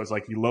drops. So it's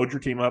you load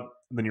your team up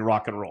and then you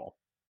rock and roll.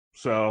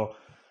 So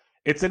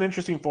it's an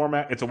interesting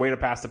format. It's a way to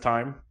pass the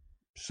time.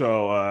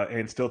 So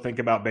and still think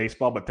about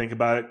baseball, but think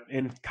about it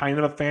in kind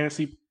of a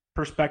fantasy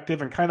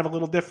perspective and kind of a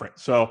little different.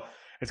 So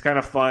it's kind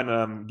of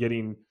fun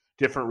getting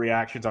different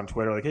reactions on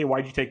Twitter. Hey,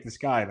 why'd you take this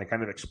guy? And I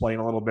kind of explain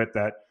a little bit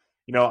that,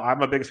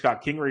 I'm a big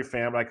Scott Kingery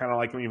fan, but I kind of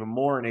like him even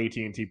more in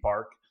AT&T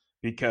Park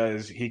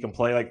because he can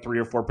play 3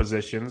 or 4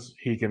 positions.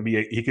 He can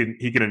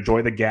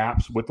enjoy the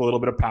gaps with a little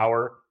bit of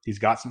power. He's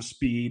got some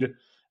speed.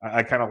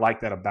 I kind of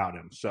like that about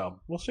him. So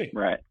we'll see.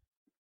 Right.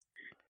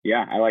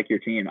 Yeah, I like your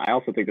team. I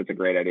also think that's a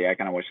great idea. I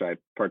kind of wish I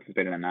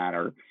participated in that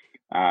or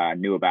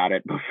knew about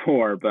it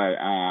before, but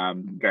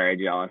very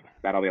jealous.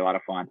 That'll be a lot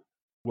of fun.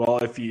 Well,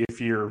 if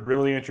you're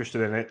really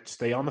interested in it,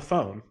 stay on the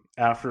phone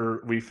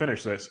after we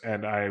finish this,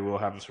 and I will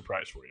have a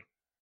surprise for you.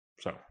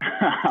 So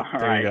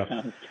there you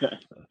go.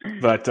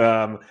 But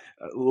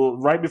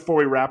right before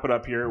we wrap it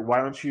up here,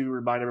 why don't you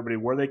remind everybody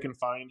where they can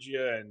find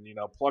you and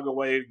plug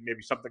away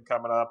maybe something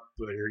coming up,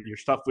 your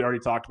stuff we already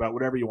talked about,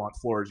 whatever you want.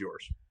 Floor is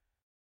yours.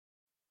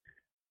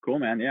 Cool,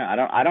 man. Yeah,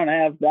 I don't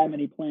have that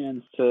many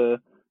plans to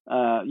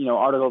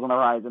articles on the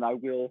horizon. I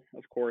will,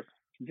 of course,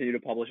 continue to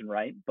publish and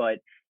write, but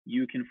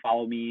you can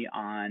follow me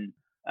on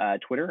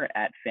Twitter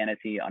at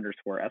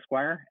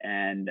fantasy_Esquire.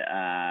 And,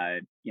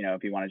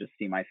 if you want to just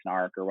see my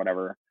snark or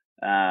whatever.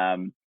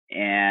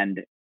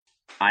 And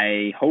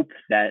I hope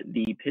that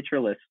the Pitcher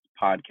List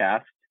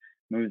podcast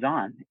moves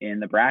on in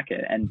the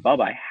bracket. And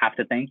Bubba, I have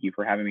to thank you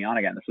for having me on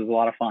again. This was a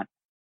lot of fun.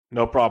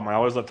 No problem. I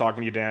always love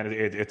talking to you, Dan.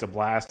 It's a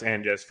blast.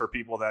 And just for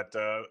people that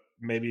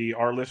maybe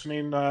are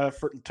listening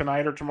for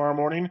tonight or tomorrow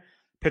morning,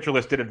 Pitcher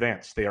List did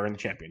advance. They are in the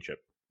championship.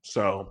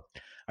 So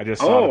I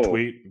just saw the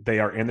tweet. They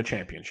are in the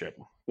championship.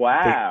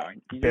 Wow.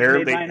 They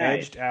barely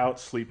edged out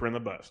Sleeper in the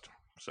Bust.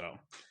 So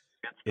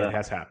it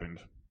has happened.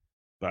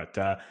 But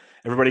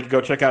everybody can go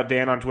check out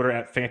Dan on Twitter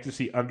at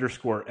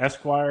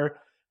fantasy_Esquire.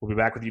 We'll be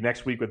back with you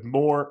next week with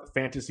more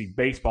fantasy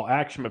baseball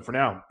action. But for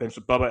now, thanks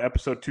to Bubba,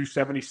 episode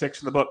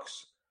 276 in the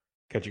books.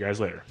 Catch you guys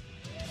later.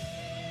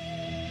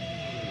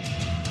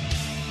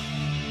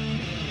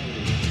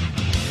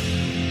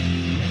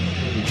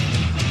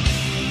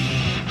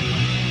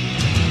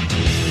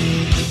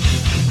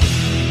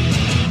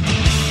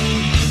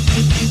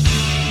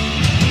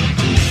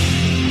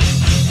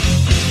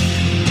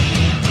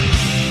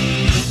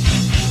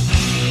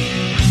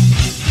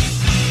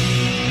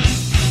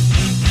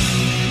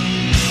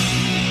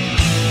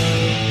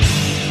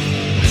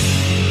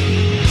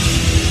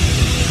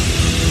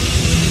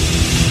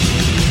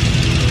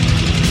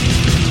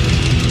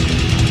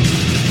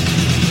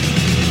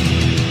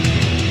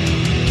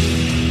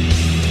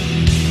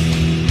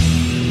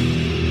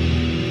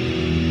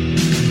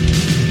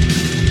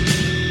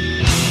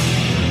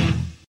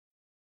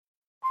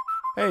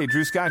 Hey,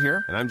 Drew Scott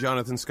here, and I'm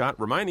Jonathan Scott,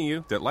 reminding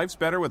you that life's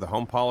better with a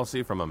home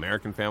policy from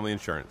American Family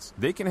Insurance.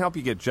 They can help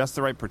you get just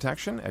the right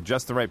protection at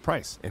just the right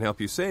price and help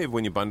you save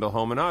when you bundle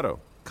home and auto.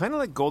 Kind of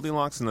like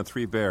Goldilocks and the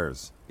Three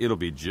Bears. It'll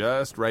be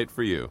just right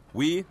for you.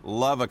 We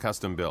love a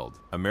custom build.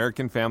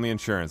 American Family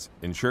Insurance.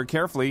 Insure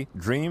carefully,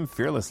 dream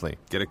fearlessly.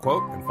 Get a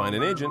quote and find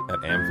an agent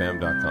at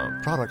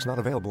amfam.com. Products not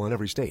available in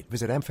every state.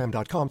 Visit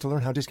amfam.com to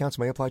learn how discounts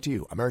may apply to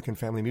you. American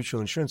Family Mutual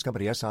Insurance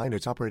Company, SI, and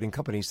its operating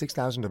company,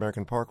 6000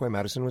 American Parkway,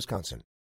 Madison, Wisconsin.